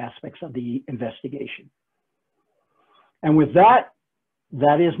subjective aspects of the investigation. And with that,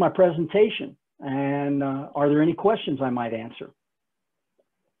 that is my presentation. And are there any questions I might answer?